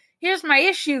efficient. Here's my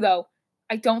issue, though.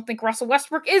 I don't think Russell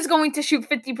Westbrook is going to shoot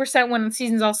 50% when the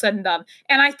season's all said and done.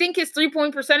 And I think his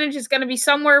 3-point percentage is going to be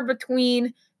somewhere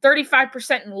between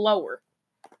 35% and lower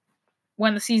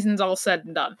when the season's all said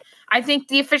and done. I think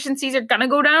the efficiencies are going to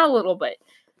go down a little bit.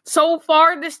 So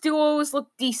far, this duo has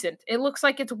looked decent. It looks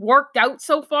like it's worked out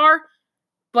so far.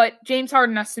 But James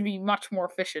Harden has to be much more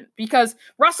efficient because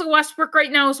Russell Westbrook right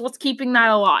now is what's keeping that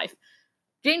alive.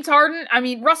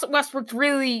 Russell Westbrook's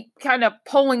really kind of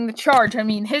pulling the charge.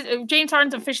 James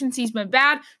Harden's efficiency's been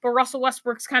bad, but Russell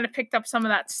Westbrook's kind of picked up some of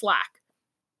that slack.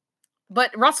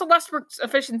 But Russell Westbrook's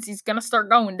efficiency is going to start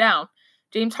going down.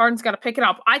 James Harden's got to pick it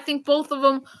up. I think both of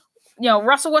them,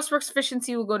 Russell Westbrook's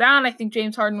efficiency will go down. I think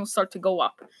James Harden will start to go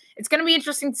up. It's going to be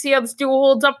interesting to see how this duo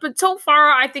holds up, but so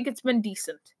far, I think it's been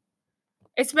decent.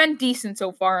 It's been decent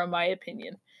so far, in my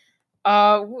opinion.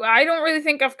 I don't really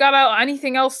think I've got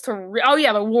anything else to...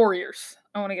 the Warriors.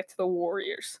 I want to get to the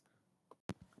Warriors.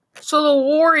 So the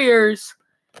Warriors...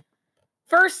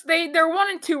 First, they're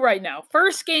 1-2 right now.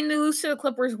 First game, they lose to the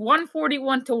Clippers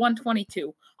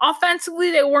 141-122.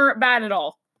 Offensively, they weren't bad at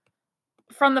all.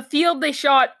 From the field, they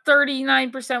shot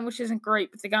 39%, which isn't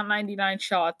great, but they got 99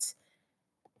 shots.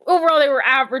 Overall, they were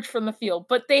average from the field,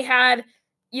 but they had,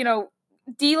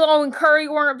 D'Lo and Curry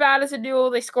weren't bad as a duo.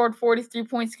 They scored 43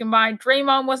 points combined.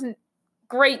 Draymond wasn't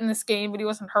great in this game, but he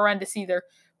wasn't horrendous either.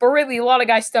 But really, a lot of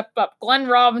guys stepped up. Glenn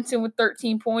Robinson with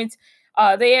 13 points.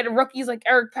 They had rookies like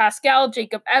Eric Pascal,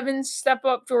 Jacob Evans step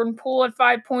up, Jordan Poole had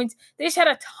 5 points. They just had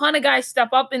a ton of guys step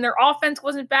up, and their offense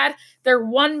wasn't bad. Their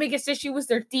one biggest issue was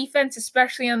their defense,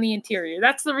 especially on the interior.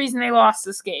 That's the reason they lost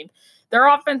this game. Their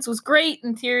offense was great,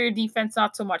 interior defense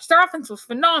not so much. Their offense was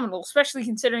phenomenal, especially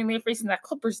considering they were facing that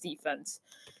Clippers defense.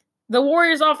 The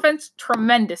Warriors' offense,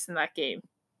 tremendous in that game.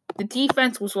 The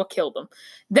defense was what killed them.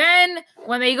 Then,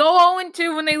 when they go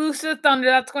 0-2, when they lose to the Thunder,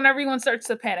 that's when everyone starts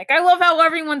to panic. I love how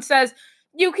everyone says,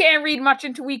 you can't read much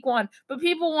into week 1, but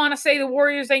people want to say the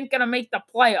Warriors ain't going to make the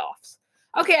playoffs.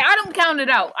 Okay, I don't count it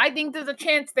out. I think there's a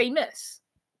chance they miss.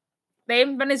 They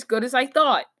haven't been as good as I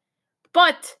thought.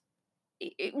 But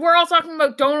we're all talking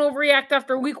about don't overreact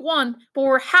after week 1, but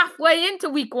we're halfway into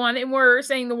week 1, and we're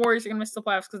saying the Warriors are going to miss the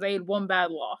playoffs because they had one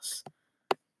bad loss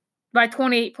by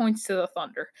 28 points to the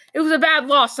Thunder. It was a bad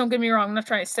loss, don't get me wrong. I'm not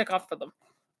trying to stick up for them.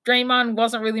 Draymond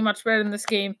wasn't really much better in this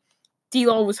game.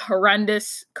 D'Lo was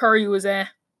horrendous. Curry was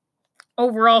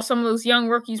Overall, some of those young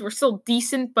rookies were still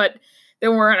decent, but they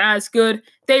weren't as good.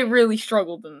 They really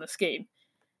struggled in this game.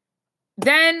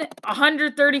 Then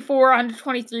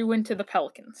 134-123 win to the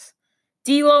Pelicans.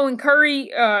 D'Lo and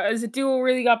Curry as a duo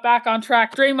really got back on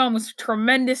track. Draymond was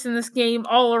tremendous in this game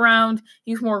all around.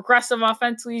 He was more aggressive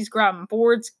offensively. He's grabbing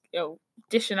boards,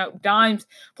 dishing out dimes,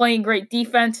 playing great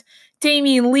defense.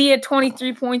 Damian Lee at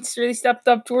 23 points really stepped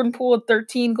up. Jordan Poole at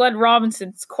 13. Glenn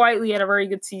Robinson quietly had a very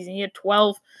good season. He had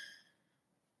 12.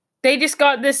 They just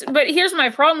got this. But here's my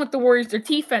problem with the Warriors. Their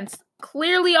defense,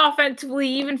 clearly offensively,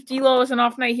 even if D'Lo has an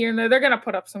off night here and there, they're going to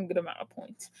put up some good amount of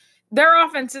points. Their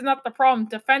offense is not the problem.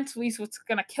 Defensively is what's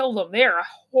going to kill them. They are a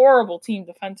horrible team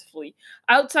defensively.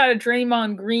 Outside of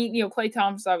Draymond Green, Klay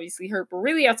Thompson obviously hurt, but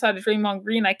really outside of Draymond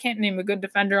Green, I can't name a good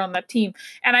defender on that team.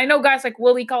 And I know guys like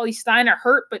Willie Cauley-Stein are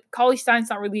hurt, but Cauley-Stein's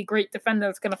not really a great defender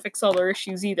that's going to fix all their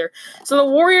issues either. So the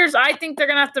Warriors, I think they're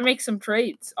going to have to make some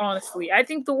trades, honestly. I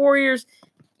think the Warriors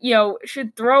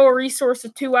should throw a resource or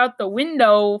two out the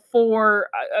window for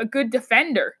a good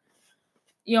defender.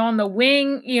 On the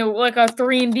wing, like a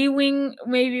 3-and-D wing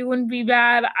maybe wouldn't be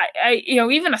bad.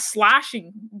 Even a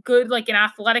slashing, good, like an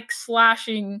athletic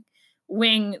slashing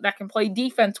wing that can play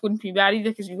defense wouldn't be bad either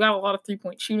because you've got a lot of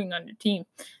 3-point shooting on your team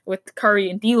with Curry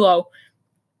and D'Lo.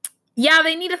 Yeah,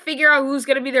 they need to figure out who's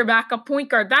going to be their backup point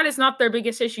guard. That is not their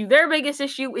biggest issue. Their biggest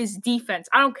issue is defense.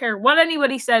 I don't care what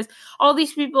anybody says. All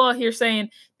these people out here saying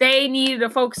they need to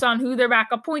focus on who their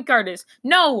backup point guard is.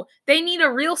 No, they need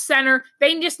a real center.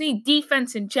 They just need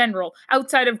defense in general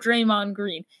outside of Draymond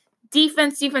Green.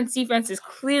 Defense is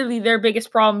clearly their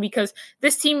biggest problem because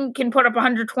this team can put up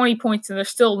 120 points and they're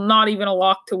still not even a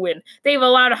lock to win. They've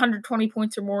allowed 120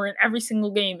 points or more in every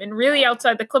single game. And really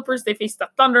outside the Clippers, they face the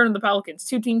Thunder and the Pelicans,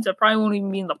 two teams that probably won't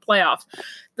even be in the playoffs.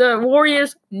 The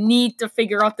Warriors need to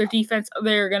figure out their defense.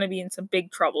 They're going to be in some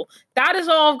big trouble. That is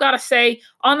all I've got to say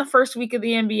on the first week of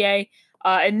the NBA.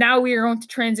 And now we are going to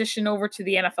transition over to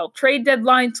the NFL trade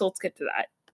deadline. So let's get to that.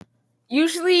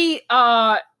 Usually,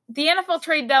 the NFL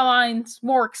trade deadline's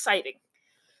more exciting.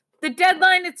 The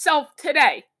deadline itself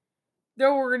today,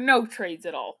 there were no trades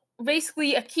at all.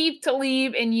 Basically, Aqib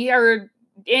Talib and you heard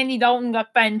Andy Dalton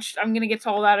got benched. I'm going to get to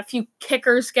all that. A few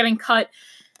kickers getting cut.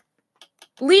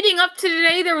 Leading up to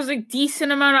today, there was a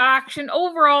decent amount of action.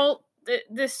 Overall,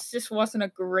 this just wasn't a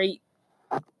great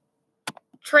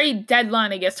trade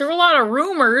deadline, I guess. There were a lot of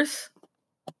rumors,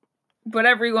 but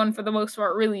everyone, for the most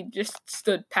part, really just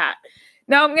stood pat.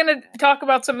 Now I'm going to talk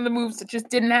about some of the moves that just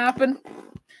didn't happen.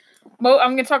 I'm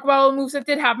going to talk about all the moves that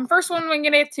did happen. First one I'm going to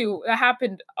get to that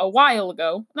happened a while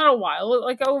ago. Not a while,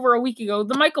 like over a week ago.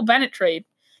 The Michael Bennett trade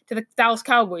to the Dallas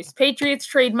Cowboys. Patriots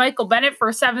trade Michael Bennett for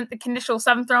a conditional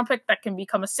 7th-round pick that can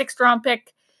become a 6th-round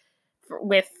pick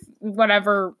with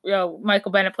whatever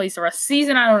Michael Bennett plays the rest of the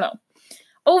season. I don't know.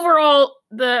 Overall,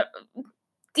 the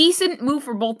decent move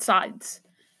for both sides.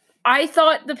 I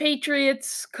thought the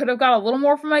Patriots could have got a little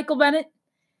more from Michael Bennett,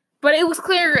 but it was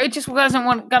clear it just wasn't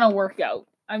going to work out.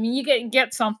 I mean, you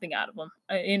get something out of him.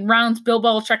 In rounds, Bill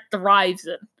Belichick derives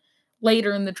it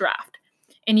later in the draft,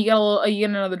 and you get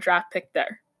another draft pick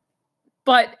there.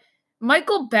 But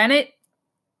Michael Bennett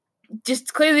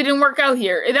just clearly didn't work out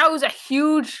here. That was a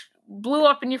huge blew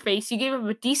up in your face. You gave him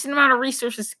a decent amount of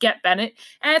resources to get Bennett,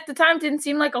 and at the time it didn't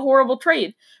seem like a horrible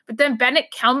trade. But then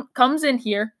Bennett comes in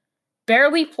here,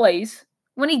 barely plays.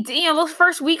 When he, those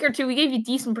first week or two, he gave you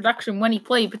decent production when he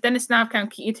played, but then his snap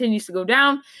count continues to go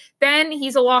down. Then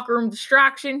he's a locker room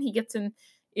distraction. He gets in,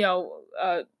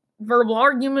 a verbal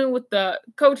argument with the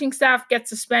coaching staff, gets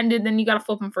suspended, then you got to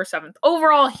flip him for a 7th.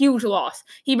 Overall, huge loss.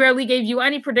 He barely gave you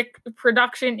any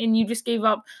production, and you just gave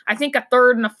up, I think, a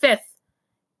 3rd and a 5th.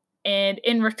 And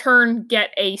in return,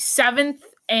 get a 7th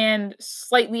and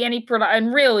slightly any production,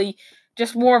 and really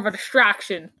just more of a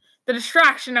distraction. The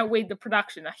distraction outweighed the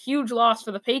production. A huge loss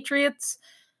for the Patriots,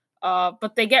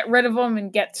 but they get rid of him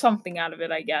and get something out of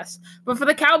it, I guess. But for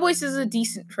the Cowboys, it's a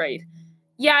decent trade.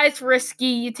 Yeah, it's risky.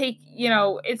 You take,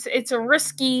 it's a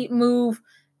risky move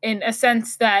in a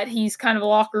sense that he's kind of a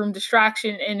locker room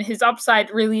distraction, and his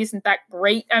upside really isn't that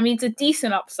great. I mean, it's a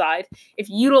decent upside if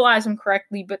you utilize him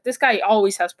correctly, but this guy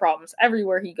always has problems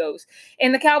everywhere he goes.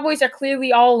 And the Cowboys are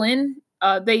clearly all in.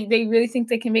 They really think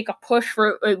they can make a push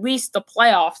for at least the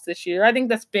playoffs this year. I think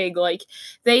that's big. Like,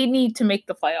 they need to make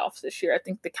the playoffs this year. I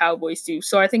think the Cowboys do.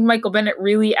 So I think Michael Bennett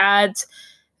really adds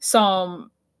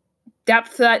some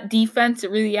depth to that defense.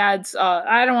 It really adds,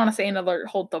 I don't want to say another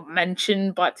whole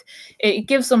dimension, but it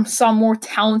gives them some more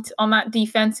talent on that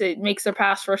defense. It makes their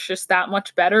pass rush just that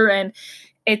much better. And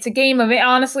it's a game of it.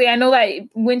 Honestly, I know that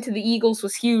win to the Eagles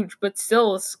was huge, but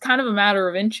still, it's kind of a matter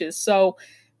of inches. So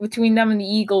between them and the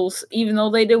Eagles, even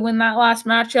though they did win that last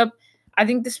matchup, I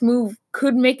think this move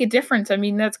could make a difference. I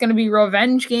mean, that's going to be a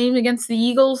revenge game against the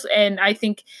Eagles, and I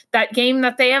think that game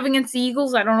that they have against the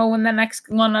Eagles, I don't know when the next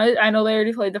one is. I know they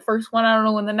already played the first one. I don't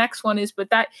know when the next one is, but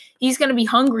that he's going to be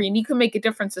hungry, and he could make a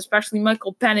difference, especially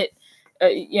Michael Bennett.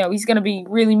 He's going to be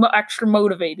really extra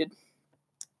motivated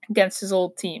against his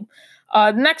old team.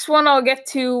 The next one I'll get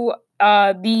to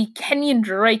the Kenyon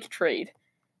Drake trade.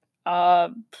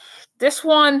 This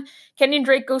one, Kenyon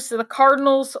Drake goes to the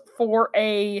Cardinals for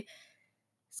a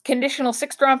conditional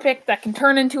 6th-round pick that can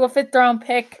turn into a 5th-round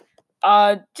pick.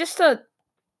 Just a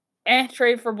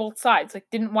trade for both sides. Like,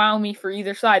 didn't wow me for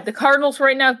either side. The Cardinals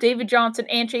right now, David Johnson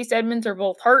and Chase Edmonds are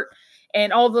both hurt.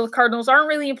 And although the Cardinals aren't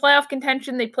really in playoff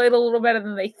contention, they played a little better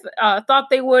than they thought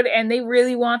they would, and they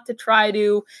really want to try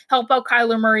to help out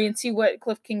Kyler Murray and see what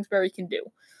Cliff Kingsbury can do.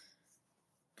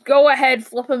 Go ahead,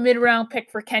 flip a mid-round pick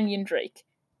for Kenyon Drake.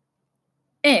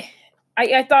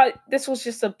 I thought this was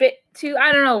just a bit too,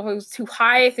 I don't know if it was too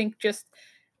high. I think just,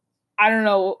 I don't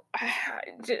know,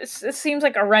 it seems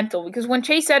like a rental, because when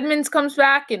Chase Edmonds comes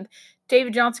back and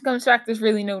David Johnson comes back, there's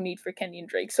really no need for Kenyon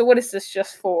Drake. So what is this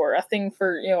just for? A thing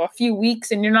for, a few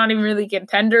weeks and you're not even really a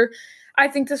contender? I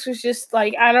think this was just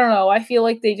like, I don't know. I feel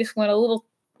like they just went a little,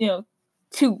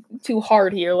 too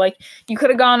hard here. Like, you could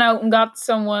have gone out and got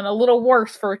someone a little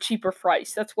worse for a cheaper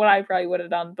price. That's what I probably would have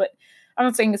done. But I'm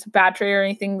not saying it's a bad trade or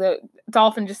anything. The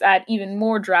Dolphins just add even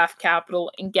more draft capital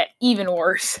and get even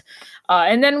worse.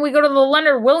 And then we go to the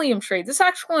Leonard Williams trade. This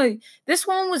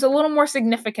one was a little more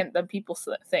significant than people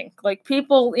think. Like,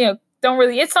 people, don't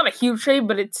really, it's not a huge trade,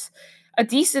 but it's a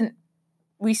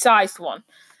decently sized one.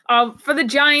 For the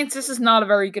Giants, this is not a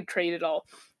very good trade at all.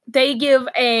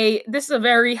 This is a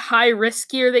very high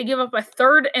risk here. They give up a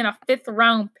 3rd and a 5th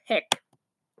round pick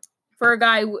for a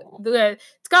guy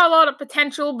it's got a lot of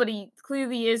potential, but he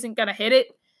clearly isn't going to hit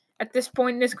it at this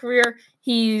point in his career.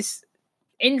 He's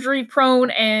injury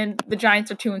prone, and the Giants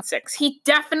are 2-6. He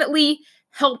definitely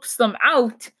helps them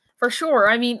out for sure.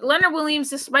 I mean, Leonard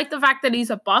Williams, despite the fact that he's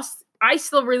a bust, I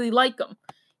still really like him.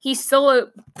 He's still a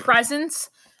presence.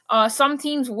 Some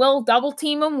teams will double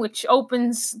team him, which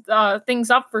opens things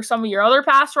up for some of your other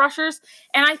pass rushers.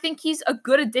 And I think he's a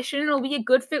good addition. It'll be a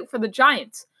good fit for the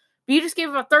Giants. But you just gave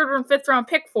up a 3rd and 5th round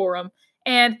pick for him.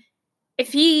 And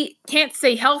if he can't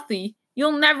stay healthy,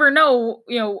 you'll never know,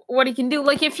 what he can do.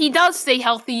 Like, if he does stay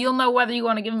healthy, you'll know whether you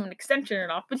want to give him an extension or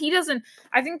not. But he doesn't.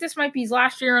 I think this might be his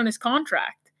last year on his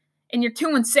contract. And you're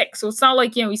 2-6. So it's not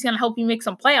like, he's going to help you make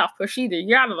some playoff push either.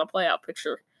 You're out of the playoff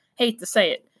picture. Hate to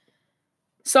say it.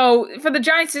 So for the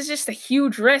Giants, it's just a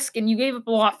huge risk, and you gave up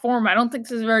a lot for him. I don't think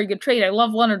this is a very good trade. I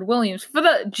love Leonard Williams. For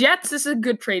the Jets, this is a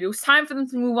good trade. It was time for them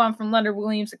to move on from Leonard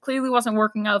Williams. It clearly wasn't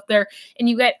working out there, and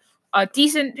you get a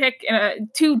decent pick and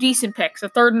 2 decent picks, a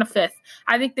 3rd and a 5th.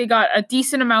 I think they got a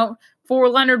decent amount for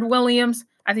Leonard Williams.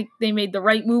 I think they made the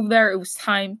right move there. It was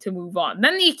time to move on.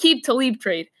 Then the Aqib Talib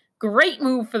trade. Great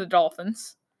move for the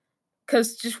Dolphins.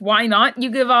 Because just why not?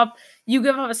 You give up a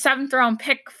 7th round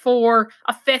pick for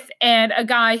a 5th and a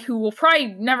guy who will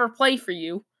probably never play for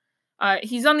you.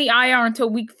 He's on the IR until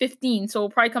week 15, so he'll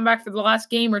probably come back for the last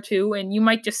game or two, and you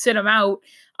might just sit him out.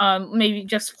 Maybe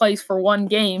just plays for one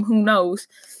game. Who knows?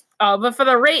 But for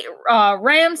the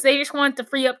Rams, they just wanted to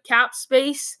free up cap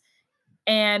space,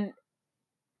 and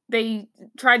they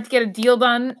tried to get a deal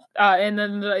done, and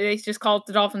then they just called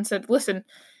the Dolphins and said, listen,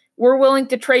 we're willing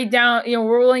to trade down,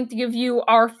 we're willing to give you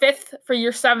our 5th for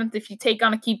your 7th if you take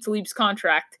on Aqib Talib's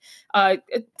contract.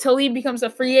 Talib becomes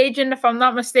a free agent, if I'm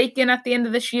not mistaken, at the end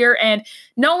of this year, and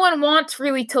no one wants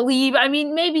really Talib. I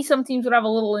mean, maybe some teams would have a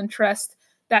little interest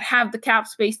that have the cap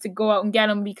space to go out and get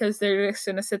him, because they're just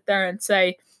going to sit there and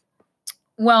say,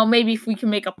 well, maybe if we can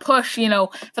make a push, for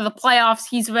the playoffs,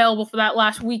 he's available for that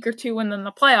last week or two and then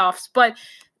the playoffs. But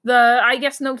I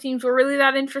guess no teams were really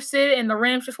that interested, and the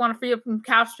Rams just want to free up some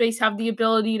cap space, have the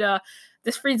ability to,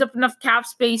 this frees up enough cap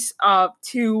space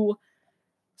to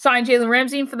sign Jalen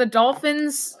Ramsey. And for the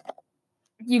Dolphins,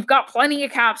 you've got plenty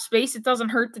of cap space. It doesn't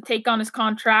hurt to take on his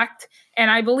contract, and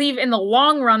I believe in the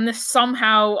long run, this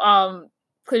somehow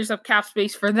clears up cap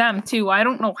space for them too. I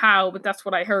don't know how, but that's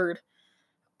what I heard.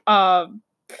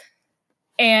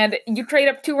 And you trade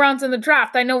up 2 rounds in the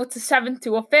draft. I know it's a 7th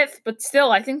to a 5th, but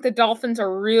still, I think the Dolphins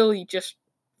are really just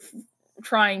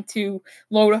trying to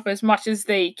load up as much as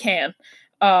they can.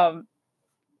 But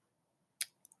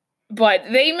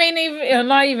they may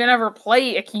not even ever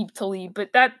play Aqib Talib,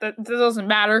 but that doesn't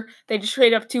matter. They just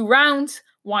trade up 2 rounds.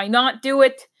 Why not do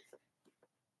it?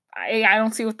 I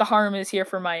don't see what the harm is here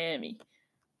for Miami.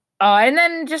 And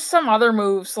then just some other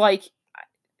moves, like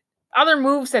other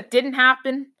moves that didn't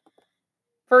happen.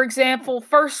 For example,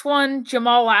 first one,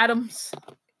 Jamal Adams,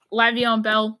 Le'Veon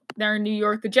Bell, they're in New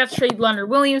York. The Jets trade Leonard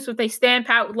Williams, but they stand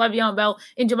pat with Le'Veon Bell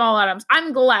and Jamal Adams.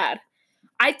 I'm glad.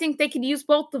 I think they could use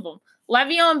both of them.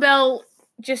 Le'Veon Bell,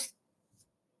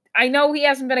 I know he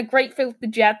hasn't been a great fit with the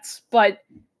Jets, but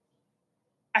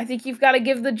I think you've got to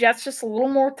give the Jets just a little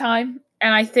more time,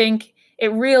 and I think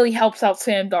it really helps out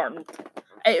Sam Darnold.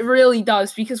 It really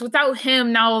does, because without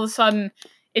him, now all of a sudden,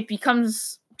 it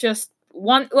becomes just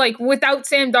one, like, without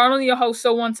Sam Darnold, you host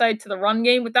so one-sided to the run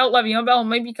game. Without Le'Veon Bell, it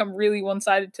might become really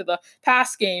one-sided to the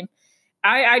pass game.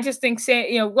 I just think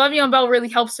Le'Veon Bell really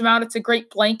helps him out. It's a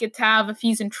great blanket to have if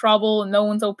he's in trouble and no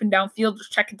one's open downfield.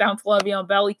 Just check it down to Le'Veon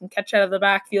Bell. He can catch out of the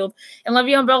backfield. And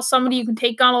Le'Veon Bell's somebody you can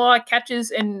take on a lot of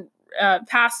catches and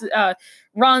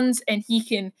runs, and he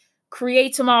can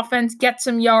create some offense, get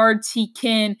some yards. He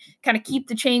can kind of keep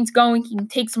the chains going. He can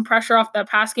take some pressure off that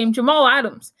pass game. Jamal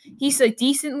Adams, he's a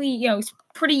decently, he's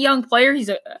a pretty young player. He's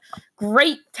a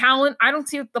great talent. I don't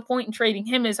see what the point in trading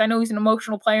him is. I know he's an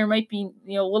emotional player, might be,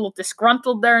 a little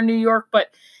disgruntled there in New York, but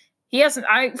he hasn't,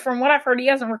 from what I've heard, he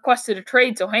hasn't requested a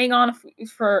trade. So hang on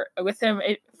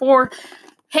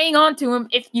hang on to him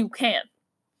if you can.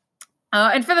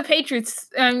 And for the Patriots,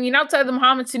 outside the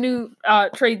Mohamed Sanu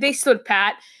trade, they stood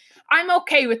pat. I'm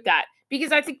okay with that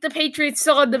because I think the Patriots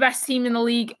still had the best team in the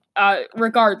league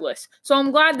regardless. So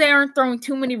I'm glad they aren't throwing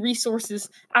too many resources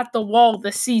at the wall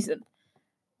this season.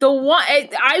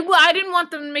 I didn't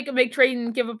want them to make a big trade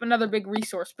and give up another big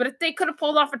resource, but if they could have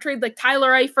pulled off a trade like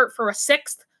Tyler Eifert for a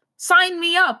sixth, sign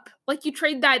me up. Like you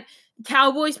trade that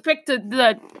Cowboys pick to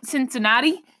the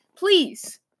Cincinnati,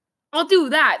 please. I'll do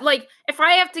that. Like, if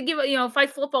I have to if I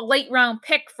flip a late round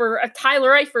pick for a Tyler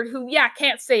Eifert who,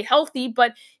 can't stay healthy,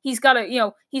 but he's got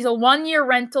he's a 1-year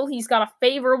rental. He's got a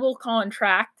favorable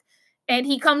contract, and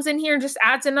he comes in here and just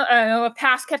adds a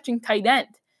pass catching tight end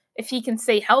if he can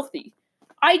stay healthy.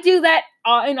 I do that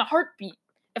in a heartbeat.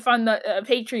 If I'm the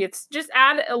Patriots, just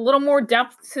add a little more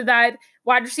depth to that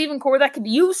wide receiving core that could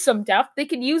use some depth. They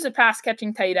could use a pass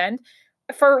catching tight end.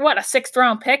 For a 6th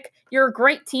round pick. You're a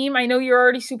great team. I know you're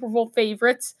already Super Bowl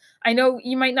favorites. I know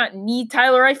you might not need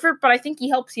Tyler Eifert, but I think he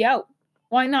helps you out.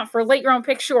 Why not? For a late round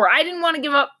pick, sure. I didn't want to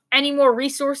give up any more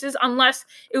resources unless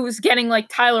it was getting like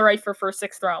Tyler Eifert for a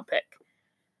 6th round pick.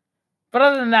 But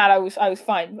other than that, I was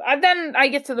fine. Then I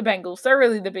get to the Bengals. They're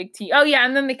really the big team. Oh yeah,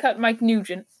 and then they cut Mike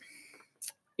Nugent.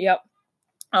 Yep.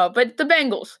 But the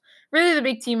Bengals, really the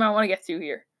big team I want to get to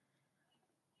here.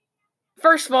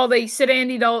 First of all, they sit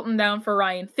Andy Dalton down for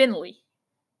Ryan Finley,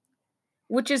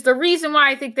 which is the reason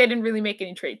why I think they didn't really make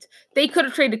any trades. They could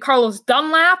have traded Carlos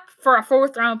Dunlap for a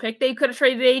 4th round pick. They could have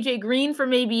traded AJ Green for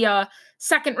maybe a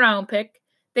 2nd round pick.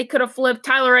 They could have flipped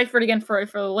Tyler Eifert again for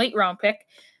the late round pick.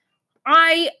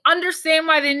 I understand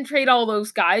why they didn't trade all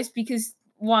those guys because,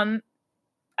 one,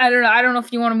 I don't know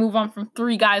if you want to move on from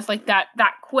 3 guys like that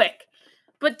quick.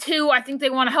 But 2, I think they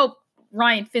want to help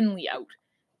Ryan Finley out.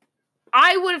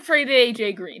 I would have traded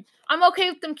AJ Green. I'm okay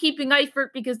with them keeping Eifert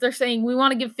because they're saying we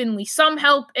want to give Finley some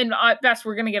help, and at best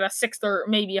we're going to get a 6th or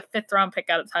maybe a 5th round pick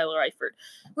out of Tyler Eifert.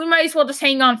 We might as well just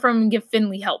hang on from him and give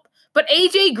Finley help. But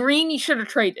AJ Green, you should have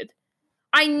traded.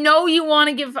 I know you want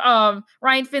to give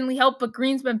Ryan Finley help, but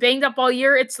Green's been banged up all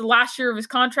year. It's the last year of his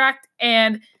contract,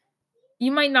 and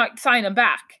you might not sign him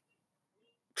back.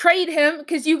 Trade him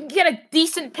because you can get a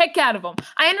decent pick out of him.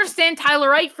 I understand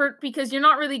Tyler Eifert because you're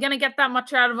not really going to get that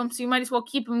much out of him, so you might as well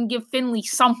keep him and give Finley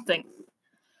something.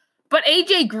 But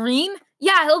AJ Green,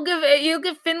 he'll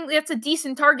give Finley. That's a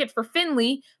decent target for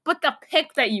Finley, but the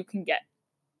pick that you can get.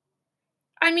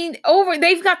 I mean,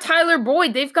 they've got Tyler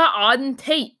Boyd, they've got Auden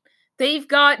Tate, they've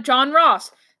got John Ross.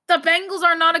 The Bengals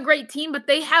are not a great team, but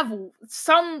they have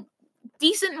some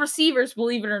decent receivers,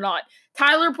 believe it or not.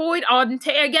 Tyler Boyd, Auden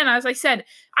Tate. Again, as I said,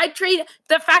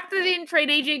 the fact that they didn't trade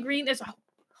AJ Green is a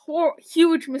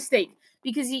huge mistake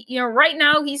because right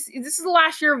now this is the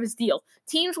last year of his deal.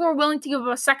 Teams were willing to give up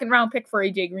a 2nd round pick for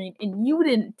AJ Green, and you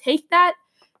didn't take that.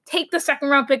 Take the 2nd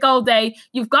round pick all day.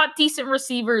 You've got decent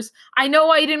receivers. I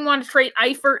know I didn't want to trade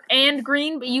Eifert and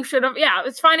Green, but you should have. Yeah,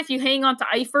 it's fine if you hang on to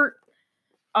Eifert.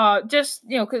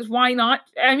 Because why not?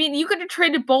 I mean, you could have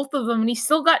traded both of them, and he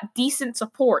still got decent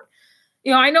support.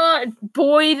 I know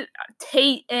Boyd,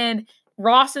 Tate, and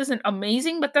Ross isn't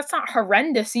amazing, but that's not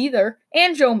horrendous either.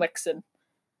 And Joe Mixon.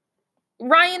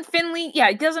 Ryan Finley,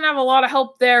 he doesn't have a lot of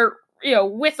help there,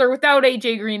 with or without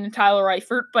AJ Green and Tyler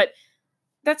Eifert, but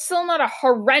that's still not a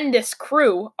horrendous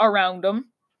crew around him.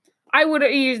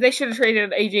 They should have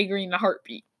traded AJ Green in a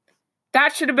heartbeat.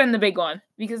 That should have been the big one,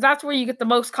 because that's where you get the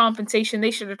most compensation. They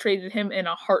should have traded him in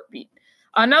a heartbeat.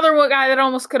 Another guy that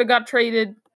almost could have got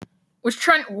traded was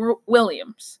Trent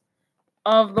Williams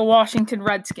of the Washington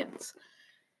Redskins.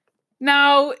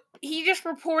 Now, he just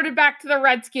reported back to the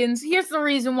Redskins. Here's the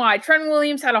reason why. Trent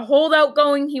Williams had a holdout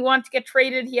going. He wanted to get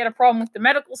traded. He had a problem with the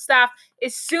medical staff.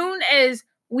 As soon as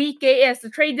week 8, as the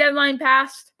trade deadline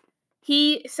passed,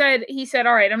 he said,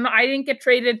 all right, I didn't get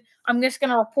traded. I'm just going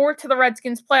to report to the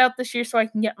Redskins, play out this year so I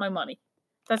can get my money.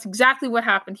 That's exactly what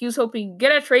happened. He was hoping to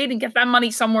get a trade and get that money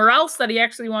somewhere else that he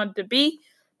actually wanted to be,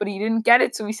 but he didn't get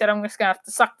it, so he said, I'm just going to have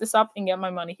to suck this up and get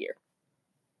my money here.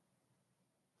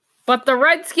 But the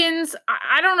Redskins,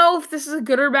 I don't know if this is a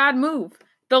good or bad move.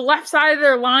 The left side of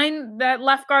their line, that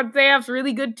left guard they have is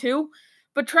really good too,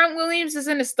 but Trent Williams is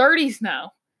in his 30s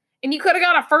now, and you could have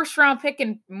got a first-round pick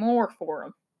and more for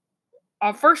him.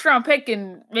 A first-round pick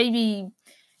and maybe,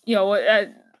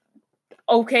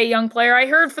 okay young player. I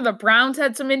heard for the Browns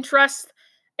had some interest,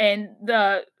 and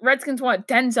the Redskins want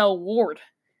Denzel Ward.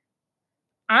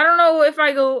 I don't know if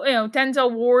I go,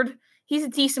 Denzel Ward, he's a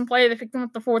decent player. They picked him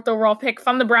up the 4th overall pick. If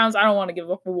I'm the Browns, I don't want to give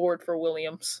up a Ward for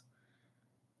Williams.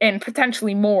 And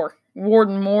potentially more. Ward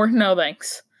and more, no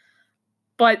thanks.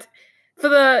 But for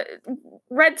the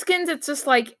Redskins, it's just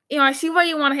like, I see why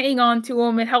you want to hang on to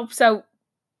him. It helps out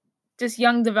just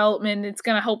young development. It's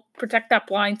going to help protect that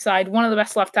blind side. One of the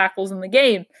best left tackles in the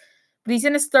game. But he's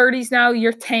in his 30s now.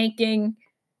 You're tanking.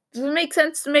 Does it make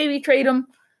sense to maybe trade him?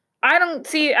 I don't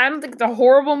think it's a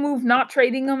horrible move not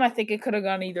trading him. I think it could have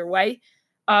gone either way.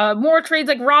 More trades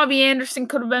like Robbie Anderson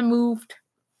could have been moved.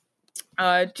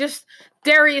 Just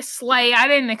Darius Slay. I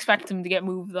didn't expect him to get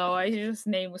moved, though. His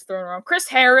name was thrown around. Chris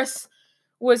Harris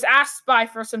was asked by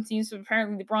for some teams, but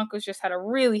apparently the Broncos just had a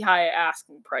really high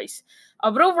asking price.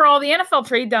 But overall, the NFL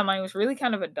trade deadline was really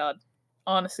kind of a dud.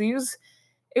 Honestly,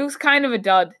 it was kind of a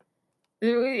dud.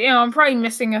 I'm probably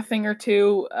missing a thing or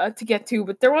two to get to,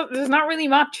 but there's not really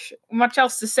much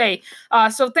else to say.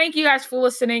 So thank you guys for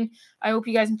listening. I hope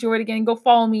you guys enjoyed. Again, go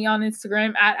follow me on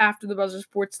Instagram at After the Buzzer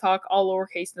Sports Talk, all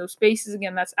lowercase, no spaces.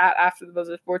 Again, that's at After the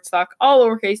Buzzer Sports Talk, all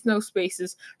lowercase, no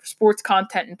spaces for sports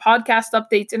content and podcast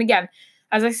updates. And again,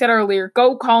 as I said earlier,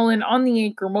 go call in on the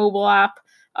Anchor mobile app.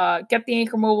 Get the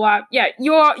Anchor mobile app. Yeah,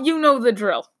 you know the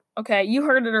drill. Okay, you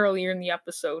heard it earlier in the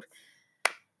episode.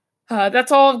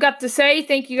 That's all I've got to say.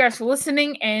 Thank you guys for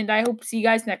listening, and I hope to see you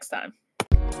guys next time.